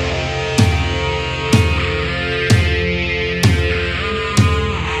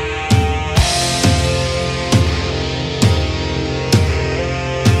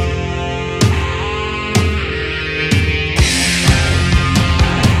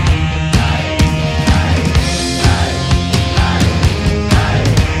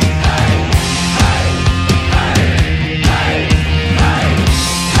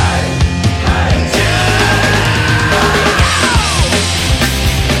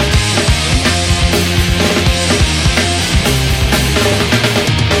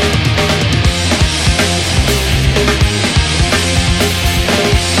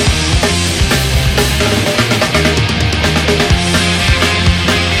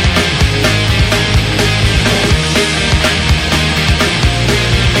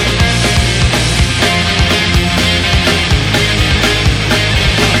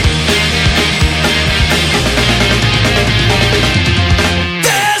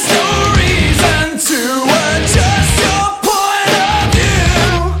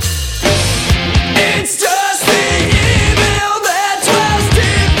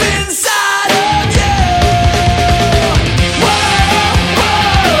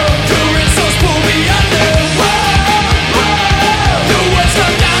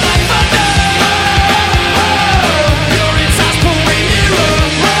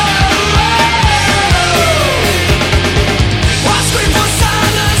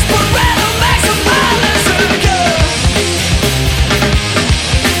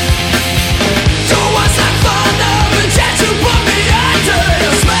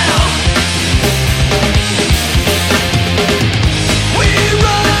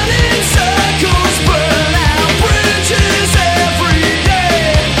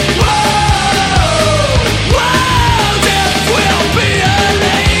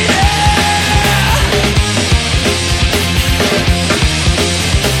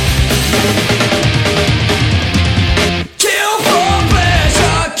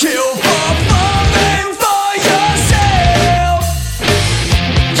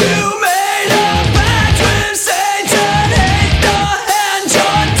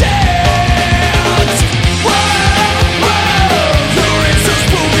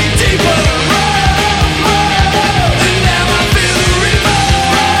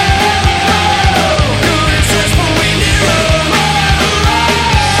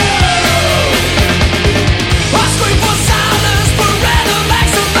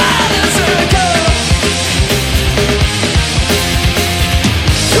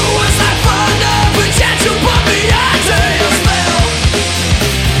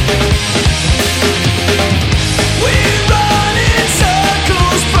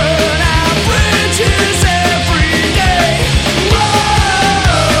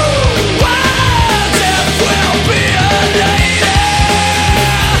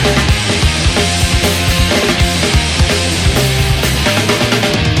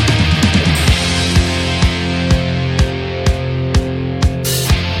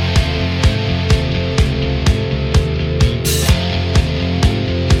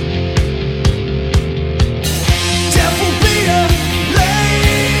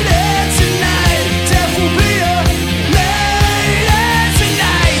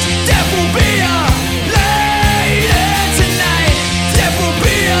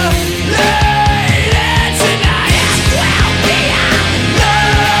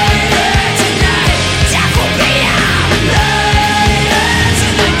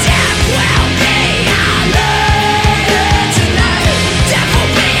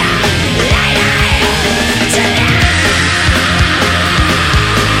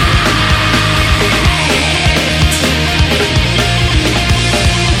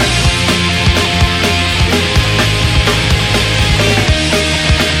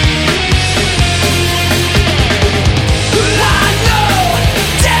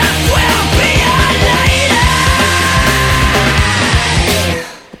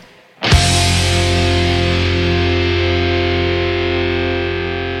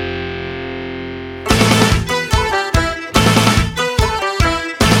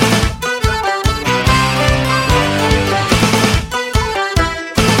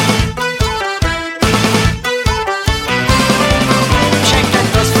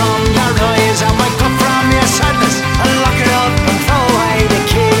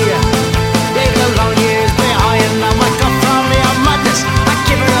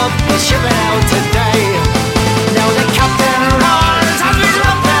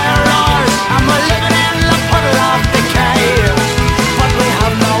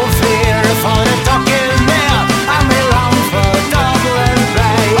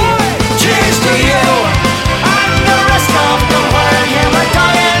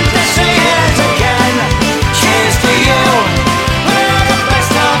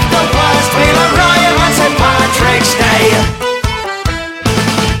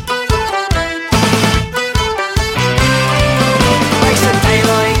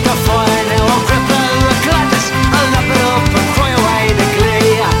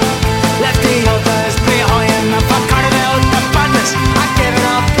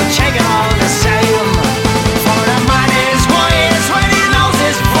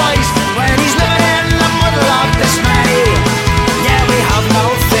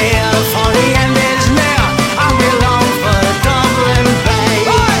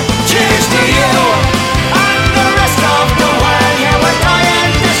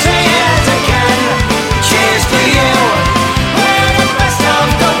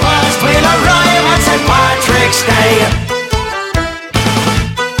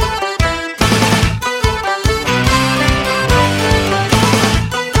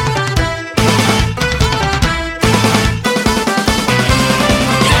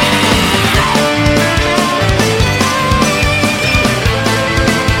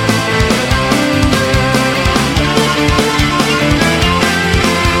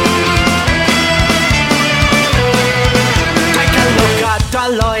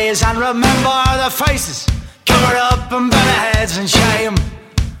 days and remember the faces covered up in better heads and shame.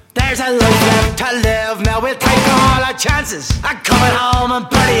 There's a life left to live, now we'll take all our chances and coming home and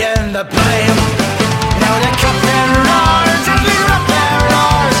burying the blame. Now the captain roars and we rock their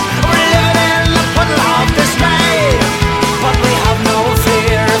roars. We're living in the puddle of dismay, but we have no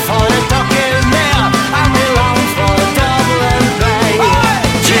fear for the dock is near and we long for Dublin Bay.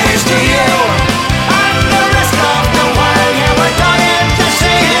 Cheers to you and the rest of the world, yeah, we're dying to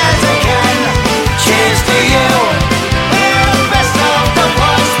see us again. Cheers to you, we're the best of the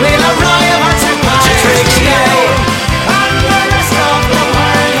worst, we'll arrive at St. Patrick's Day. And the rest of the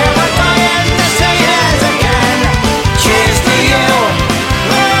world, yeah, we're dying to see us again. Cheers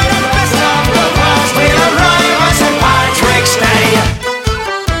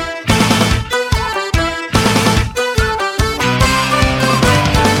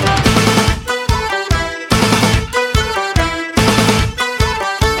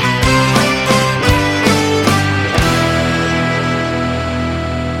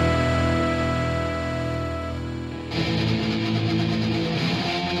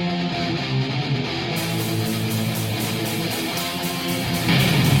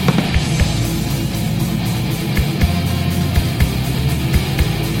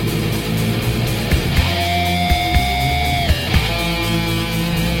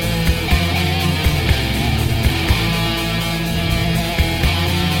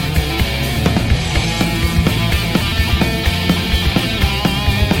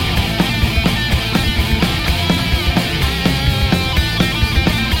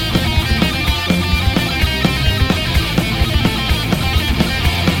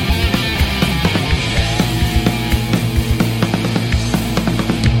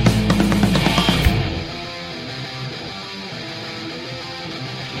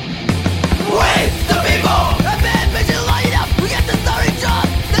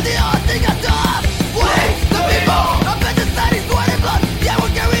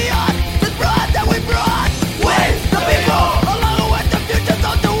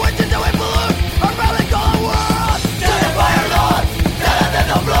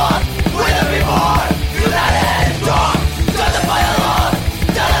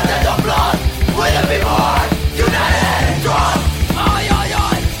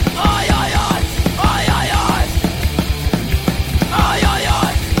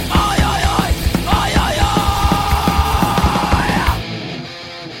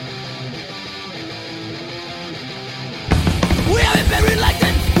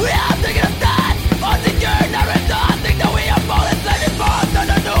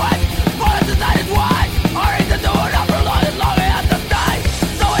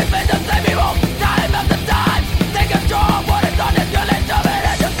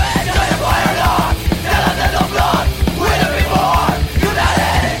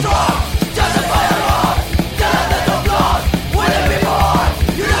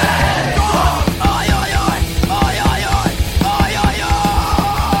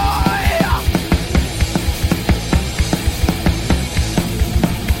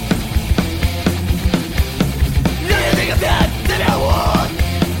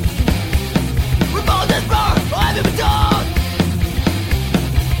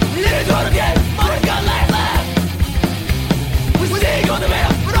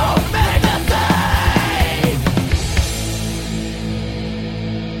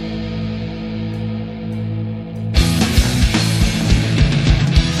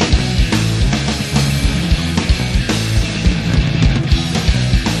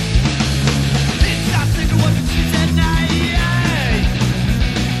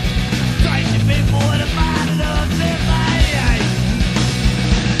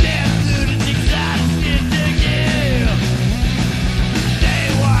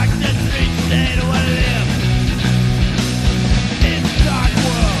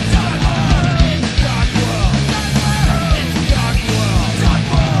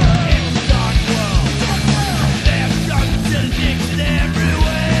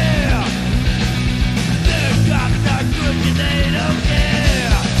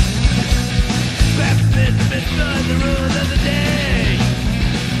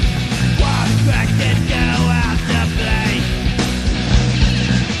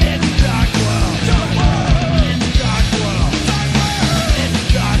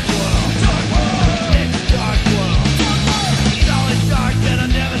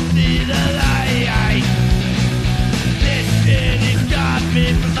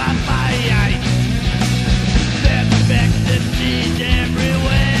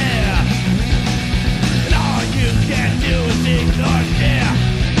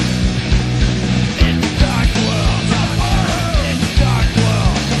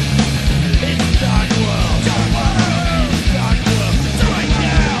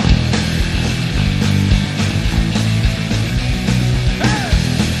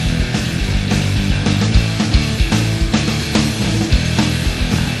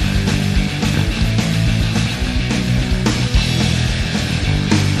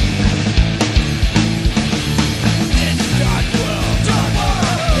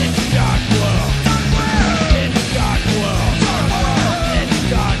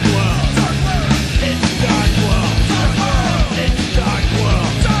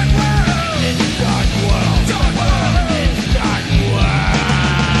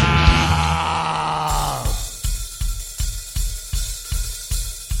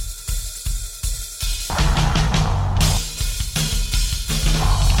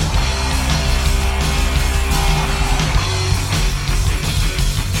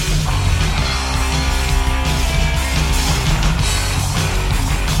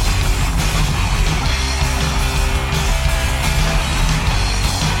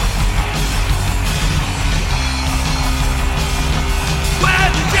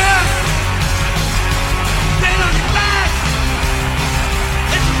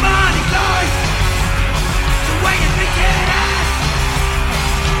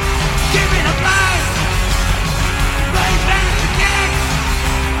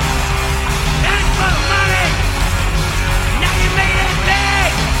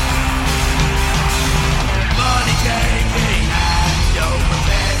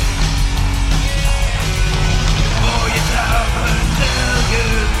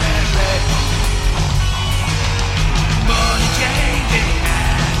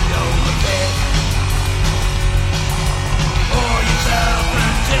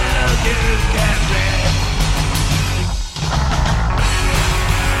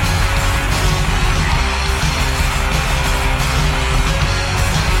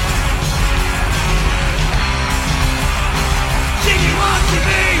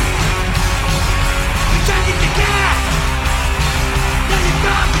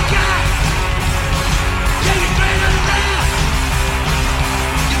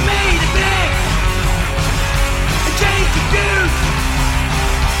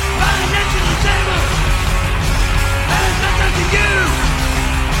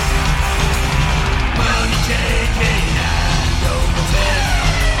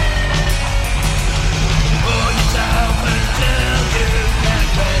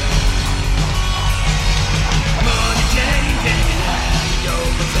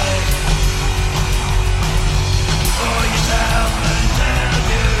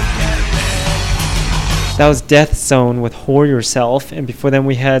That was Death Zone with Whore Yourself, and before then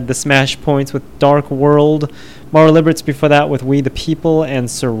we had the Smash Points with Dark World, Mara Liberts before that with We the People, and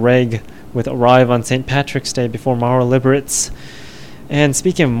Sir Reg with Arrive on St. Patrick's Day before Mara Liberts. And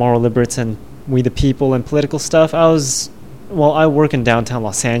speaking of Mara Liberts and We the People and political stuff, I work in downtown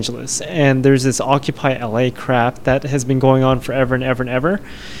Los Angeles, and there's this Occupy LA crap that has been going on forever and ever and ever,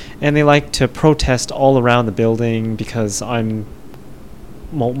 and they like to protest all around the building because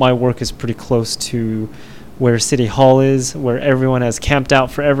my work is pretty close to where City Hall is, where everyone has camped out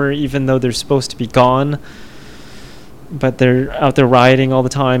forever, even though they're supposed to be gone. But they're out there rioting all the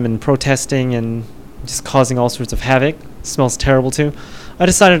time and protesting and just causing all sorts of havoc. It smells terrible too. I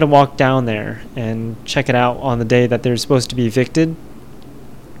decided to walk down there and check it out on the day that they're supposed to be evicted.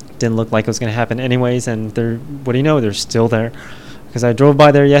 Didn't look like it was going to happen anyways, and what do you know, they're still there. Because I drove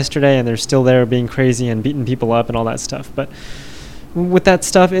by there yesterday and they're still there being crazy and beating people up and all that stuff. But with that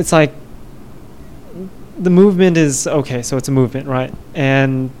stuff, it's like the movement is okay, so it's a movement, right?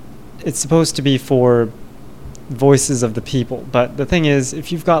 And it's supposed to be for voices of the people. But the thing is,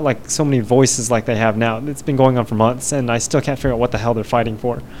 if you've got like so many voices like they have now, it's been going on for months, and I still can't figure out what the hell they're fighting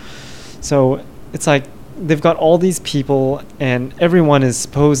for. So it's like they've got all these people, and everyone is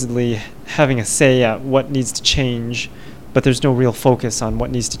supposedly having a say at what needs to change, but there's no real focus on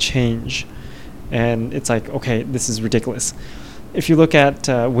what needs to change. And it's like, okay, this is ridiculous. If you look at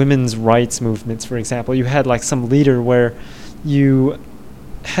women's rights movements, for example, you had like some leader where you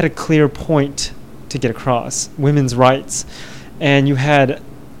had a clear point to get across, women's rights, and you had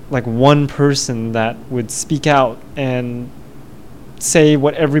like one person that would speak out and say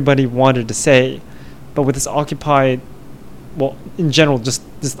what everybody wanted to say. But with this Occupy, well, in general, just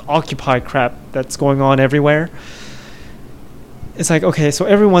this Occupy crap that's going on everywhere, it's like, okay, so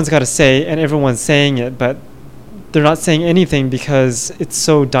everyone's got to say, and everyone's saying it, but they're not saying anything because it's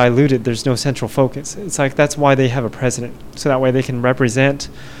so diluted. There's no central focus. It's like that's why they have a president, so that way they can represent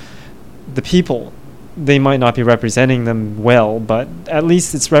the people. They might not be representing them well, but at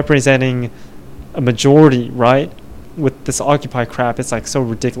least it's representing a majority, right? With this Occupy crap, it's like so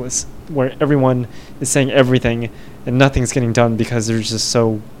ridiculous, where everyone is saying everything and nothing's getting done because they're just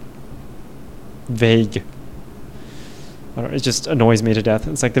so vague. I don't know, it just annoys me to death.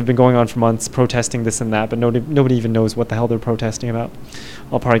 It's like they've been going on for months protesting this and that, but nobody even knows what the hell they're protesting about.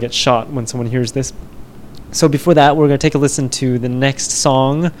 I'll probably get shot when someone hears this. So before that, we're going to take a listen to the next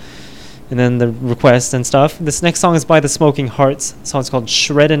song and then the requests and stuff. This next song is by the Smoking Hearts. The song's called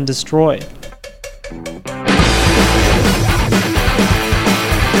Shred and Destroy.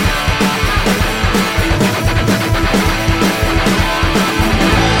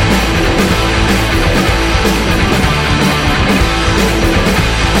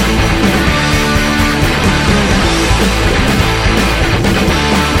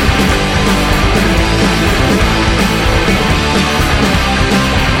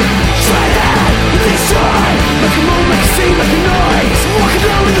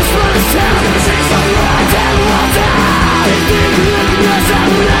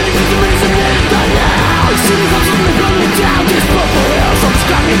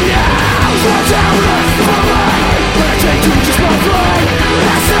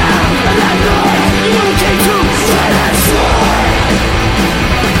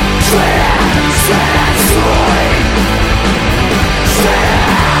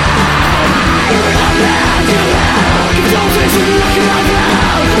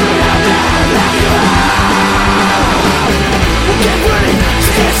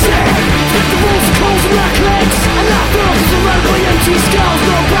 Empty skulls,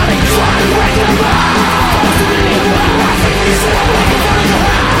 nobody trying to wake them up.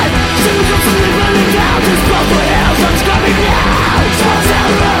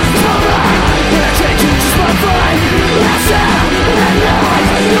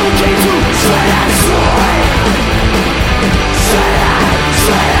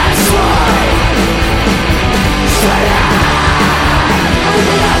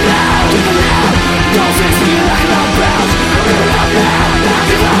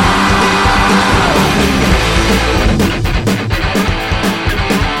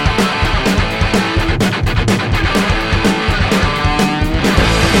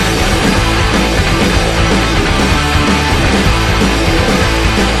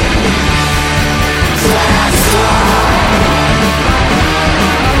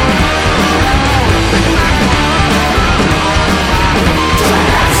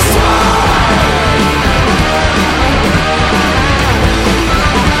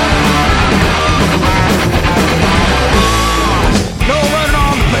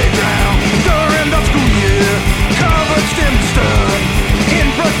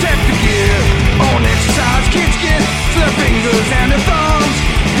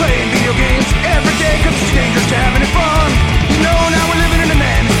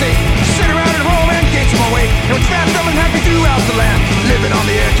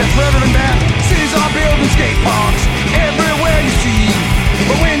 protests forever and that. Cities are building skate parks everywhere you see.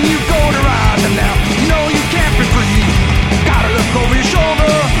 But when you go to ride them now, you know you can't be free. Gotta look over your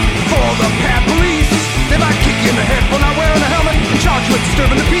shoulder for the pad police. They might kick you in the head for not wearing a helmet and charge you with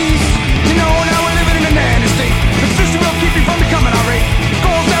disturbing the peace. You know now we're living in a nanny state. The system will keep you from becoming irate.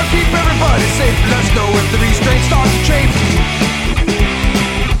 Goals now keep everybody safe. Let's know if the restraint starts to chafe.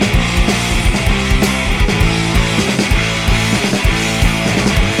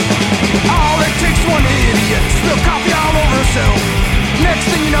 All it takes one idiot to spill coffee all over herself. Next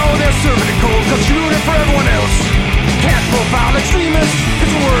thing you know, they're serving it cold cause you ruined it for everyone else. Can't profile extremists,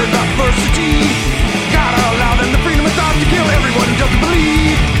 it's a word about diversity. Gotta allow them the freedom of thought to kill everyone who doesn't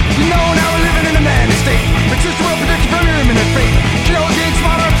believe. You know now we're living in a nanny state. The system will predict you from your imminent fate. Kill again,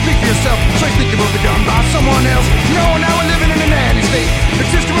 smart enough to speak for yourself. So you think it will be done by someone else. You know now we're living in a nanny state. The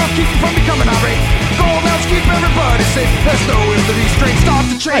system will keep you from becoming irate. Goal now to keep everybody safe. Let's know if the restraint starts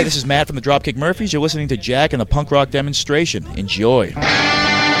to change. Hi, this is Matt from the Dropkick Murphys. You're listening to Jack and the Punk Rock Demonstration. Enjoy.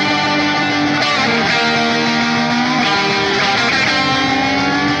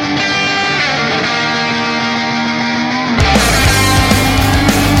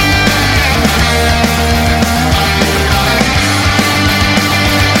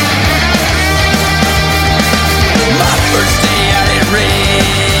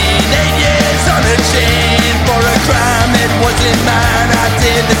 Wasn't mine, I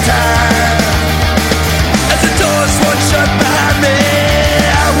did the time. As the door swung shut behind me,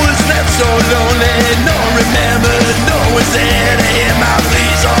 I was left so lonely. No one remembered, no one's there to hear my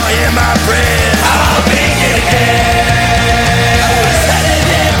pleas or hear my prayers. I'll make it again. I was headed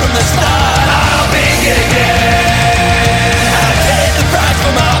in from the start. I'll make it again. I paid the price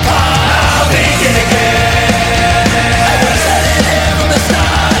for my part. I'll make it again. I was headed in from the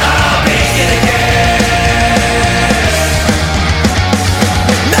start. I'll make it again.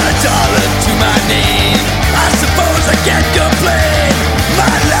 To my name, I suppose I can't complain.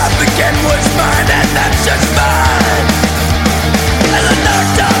 My life again was mine, and that's just mine. As I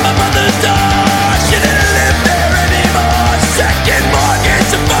knocked on my mother's door, she didn't live there anymore.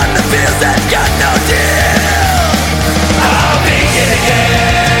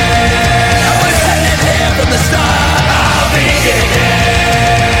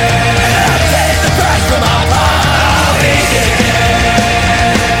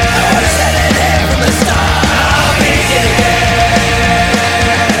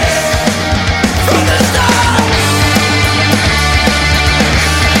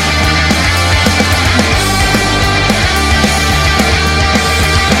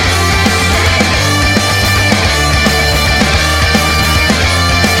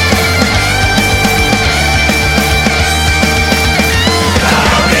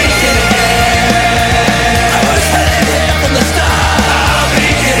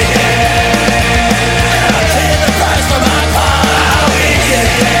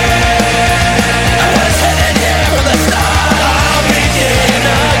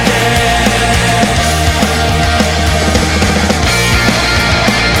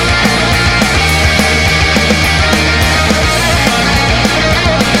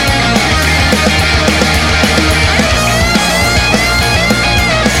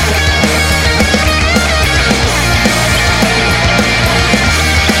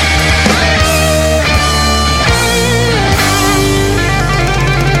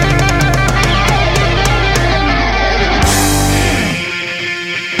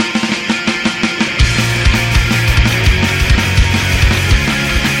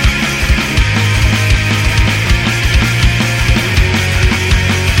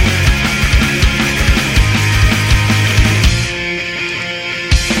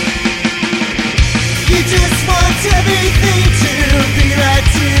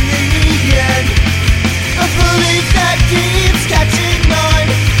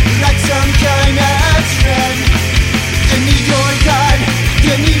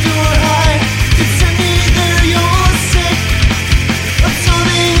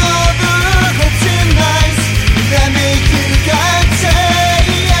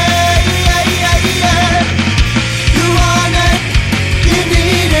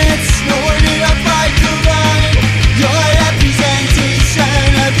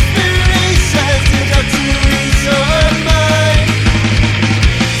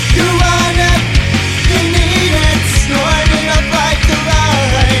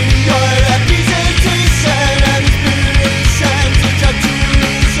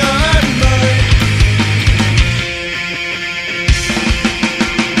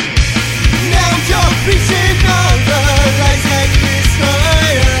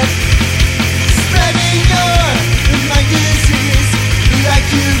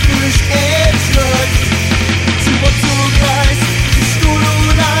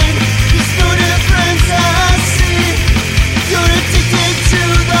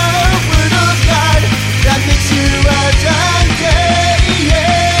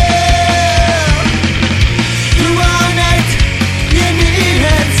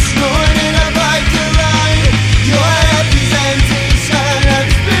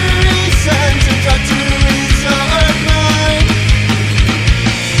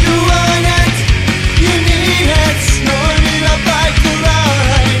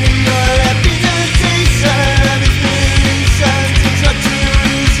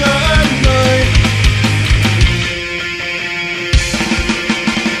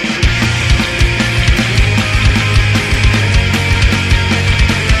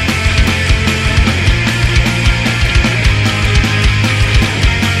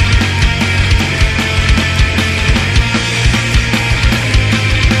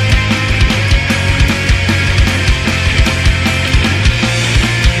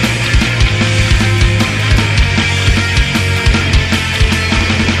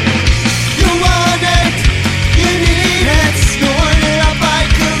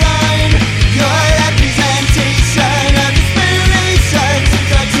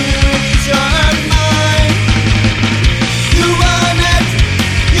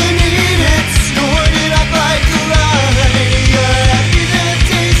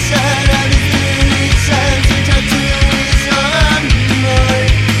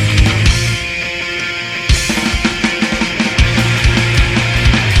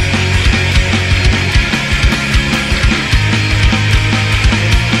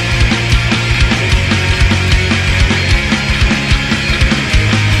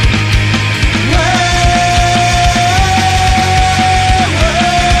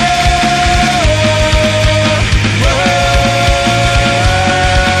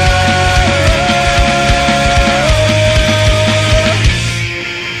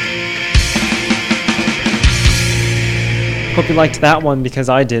 Hope you liked that one because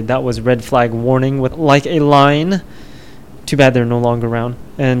I did. That was Red Flag Warning with Like a Line. Too bad they're no longer around.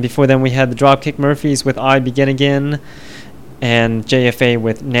 And before then we had the Dropkick Murphys with I Begin Again, and JFA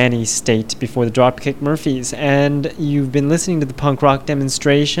with Nanny State before the Dropkick Murphys. And you've been listening to the Punk Rock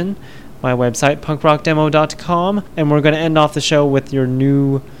Demonstration, my website, punkrockdemo.com. And we're going to end off the show with your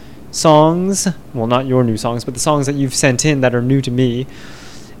new songs. Well, not your new songs, but the songs that you've sent in that are new to me,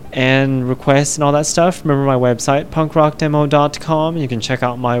 and requests and all that stuff. Remember my website, punkrockdemo.com. You can check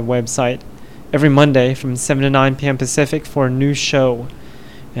out my website every Monday from 7 to 9 p.m. Pacific for a new show.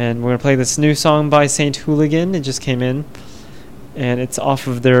 And we're going to play this new song by Saint Hooligan. It just came in, and it's off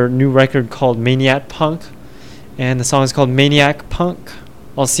of their new record called Maniac Punk, and the song is called Maniac Punk.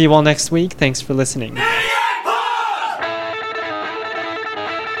 I'll see you all next week. Thanks for listening.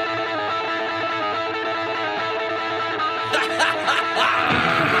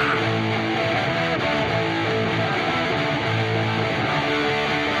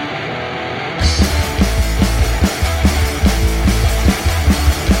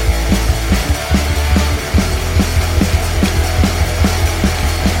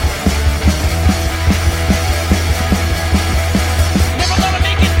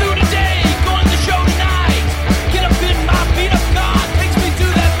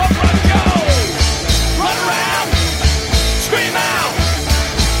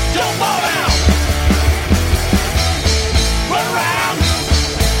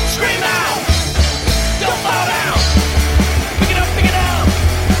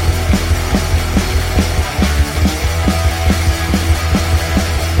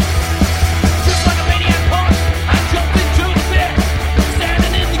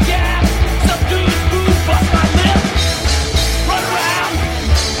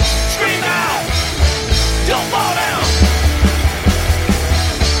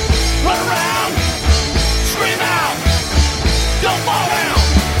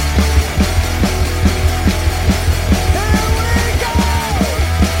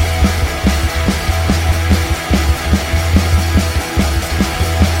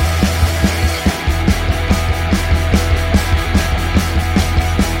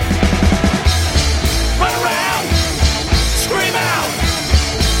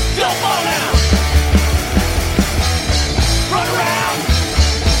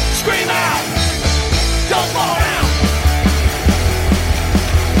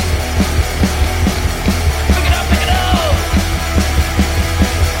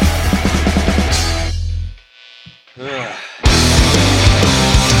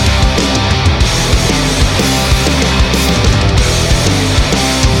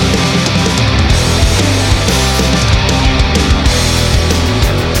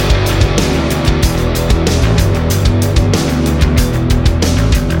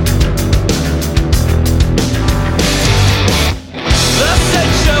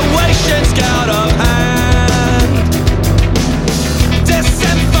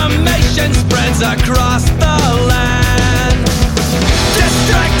 Across the land,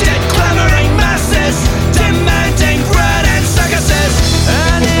 distracted, clamoring masses, demanding bread and circuses,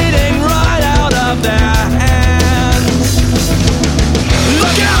 and eating right out of their hands.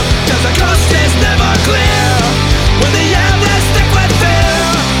 Look out, 'cause the coast is never clear, when the air is thick with fear,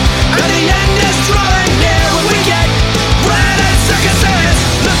 and the end is drawing near, when we get bread and circuses.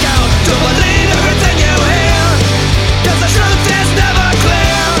 Look out, don't believe everything you hear, 'cause the truth is never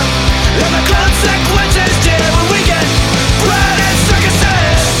clear, and the consequences dear, when we get bread and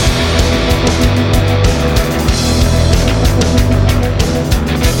circuses.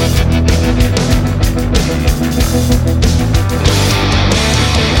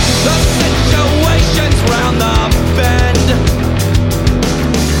 The situation's round the bend,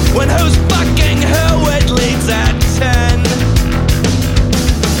 when who's fucking who, it leads at 10.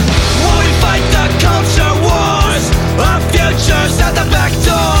 When we fight the culture wars, our future's at the back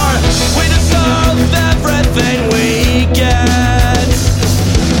door. We deserve everything we get.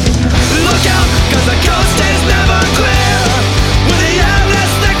 Look out, 'cause the coast is never clear, when the air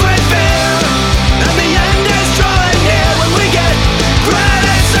is thick with fear, and the end is drawing near, when we get bread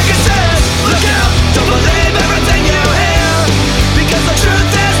and circuses. Look out, don't believe everything you hear, because the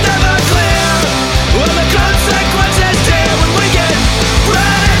truth is never clear, when the consequences dear, when we get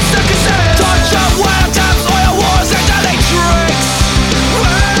bread and circuses. Torture, wild times, oil wars, and dirty drinks.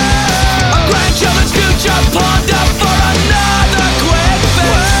 Our grandchildren's future pawned up for another quick fix,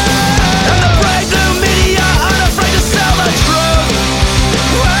 and the brave new media unafraid to sell the truth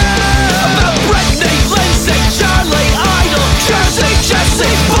about Britney, Lindsay, Charlie, Idol, Jersey,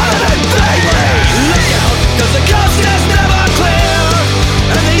 Jesse, Button, and Bailey. Look out, 'cause the coast is never clear,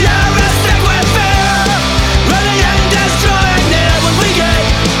 and the air is thick with fear, and the end is drawing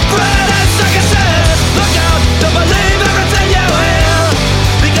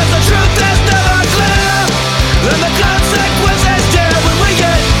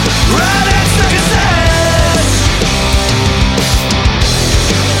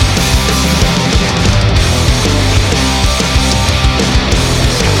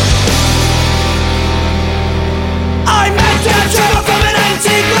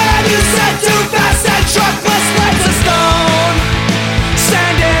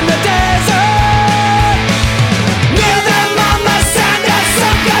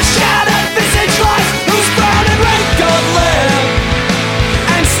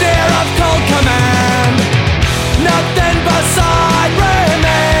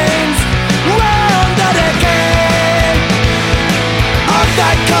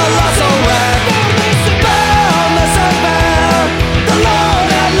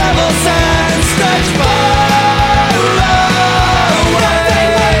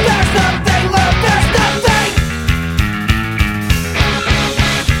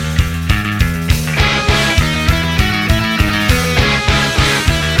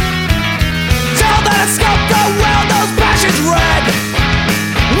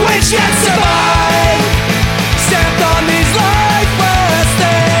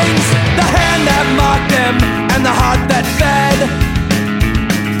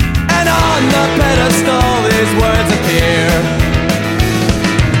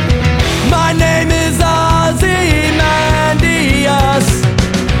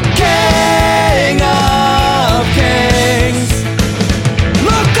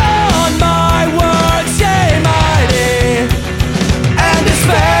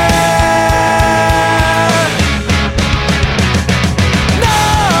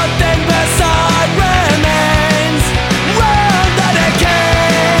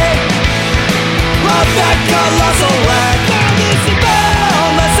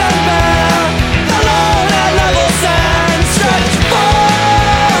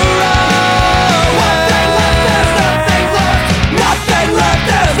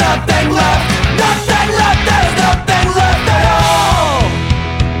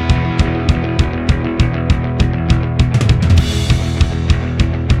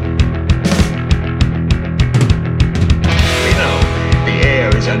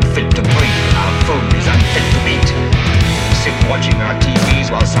unfit to breathe. Our food is unfit to eat. We sit watching our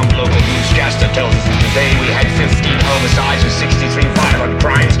TVs while some local newscaster tells us that today we had 15 homicides and 63 violent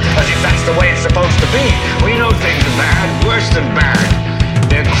crimes, as if that's the way it's supposed to be. We know things are bad, worse than bad.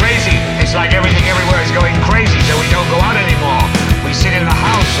 They're crazy. It's like everything everywhere is going crazy, so we don't go out anymore. We sit in the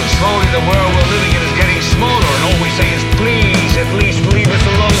house, and slowly the world we're living in is getting smaller, and all we say is, please, at least leave us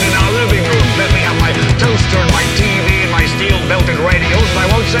alone in our living room. Let me have my toaster and my TV and my steel-belted radios, and I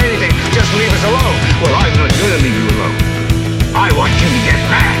won't say anything. Just leave us alone. Well, I'm not going to leave you alone. I want you to get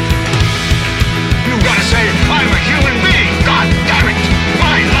mad. You've got to say, I'm a human being. God damn it.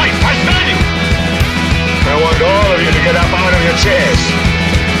 My life has value. I want all of you to get up out of your chairs.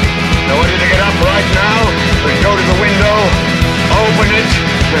 I want you to get up right now and go to the window, open it,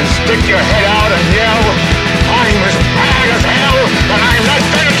 and stick your head out and yell, I'm as mad as hell, and I'm not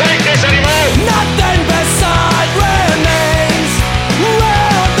going to take this anymore! Nothing beside remains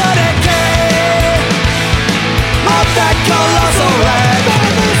around the decay of that colossal wreck.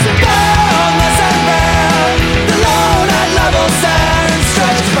 Boundless and bare, the lone and level sand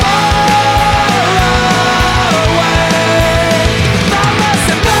stretched far away. Boundless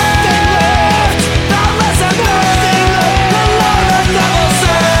and bare, boundless and bare, the lone and level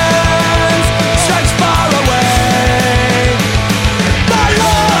sands stretched far away. The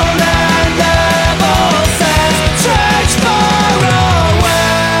lone and level sands stretched far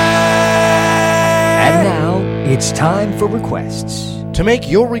away. And now, it's time for requests. To make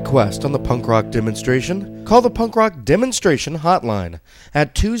your request on the punk rock demonstration, call the punk rock demonstration hotline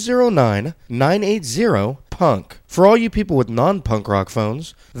at 209-980-PUNK. For all you people with non-punk rock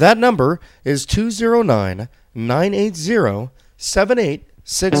phones, that number is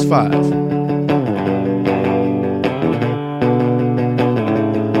 209-980-7865.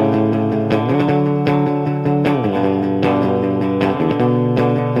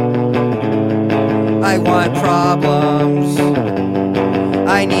 I want problems.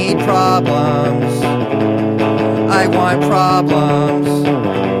 I need problems. I want problems.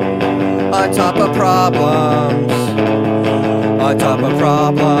 On top of problems. On top of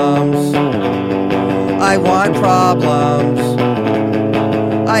problems. I want problems.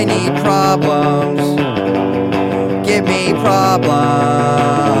 I need problems. Give me problems.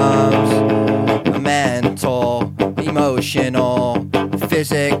 Mental, emotional,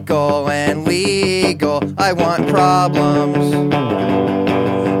 physical, and legal. I want problems.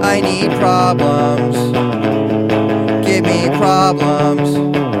 I need problems. Give me problems.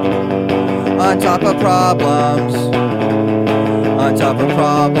 On top of problems. On top of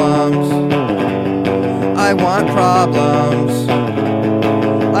problems. I want problems.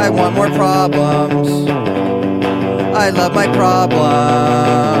 I want more problems. I love my problems.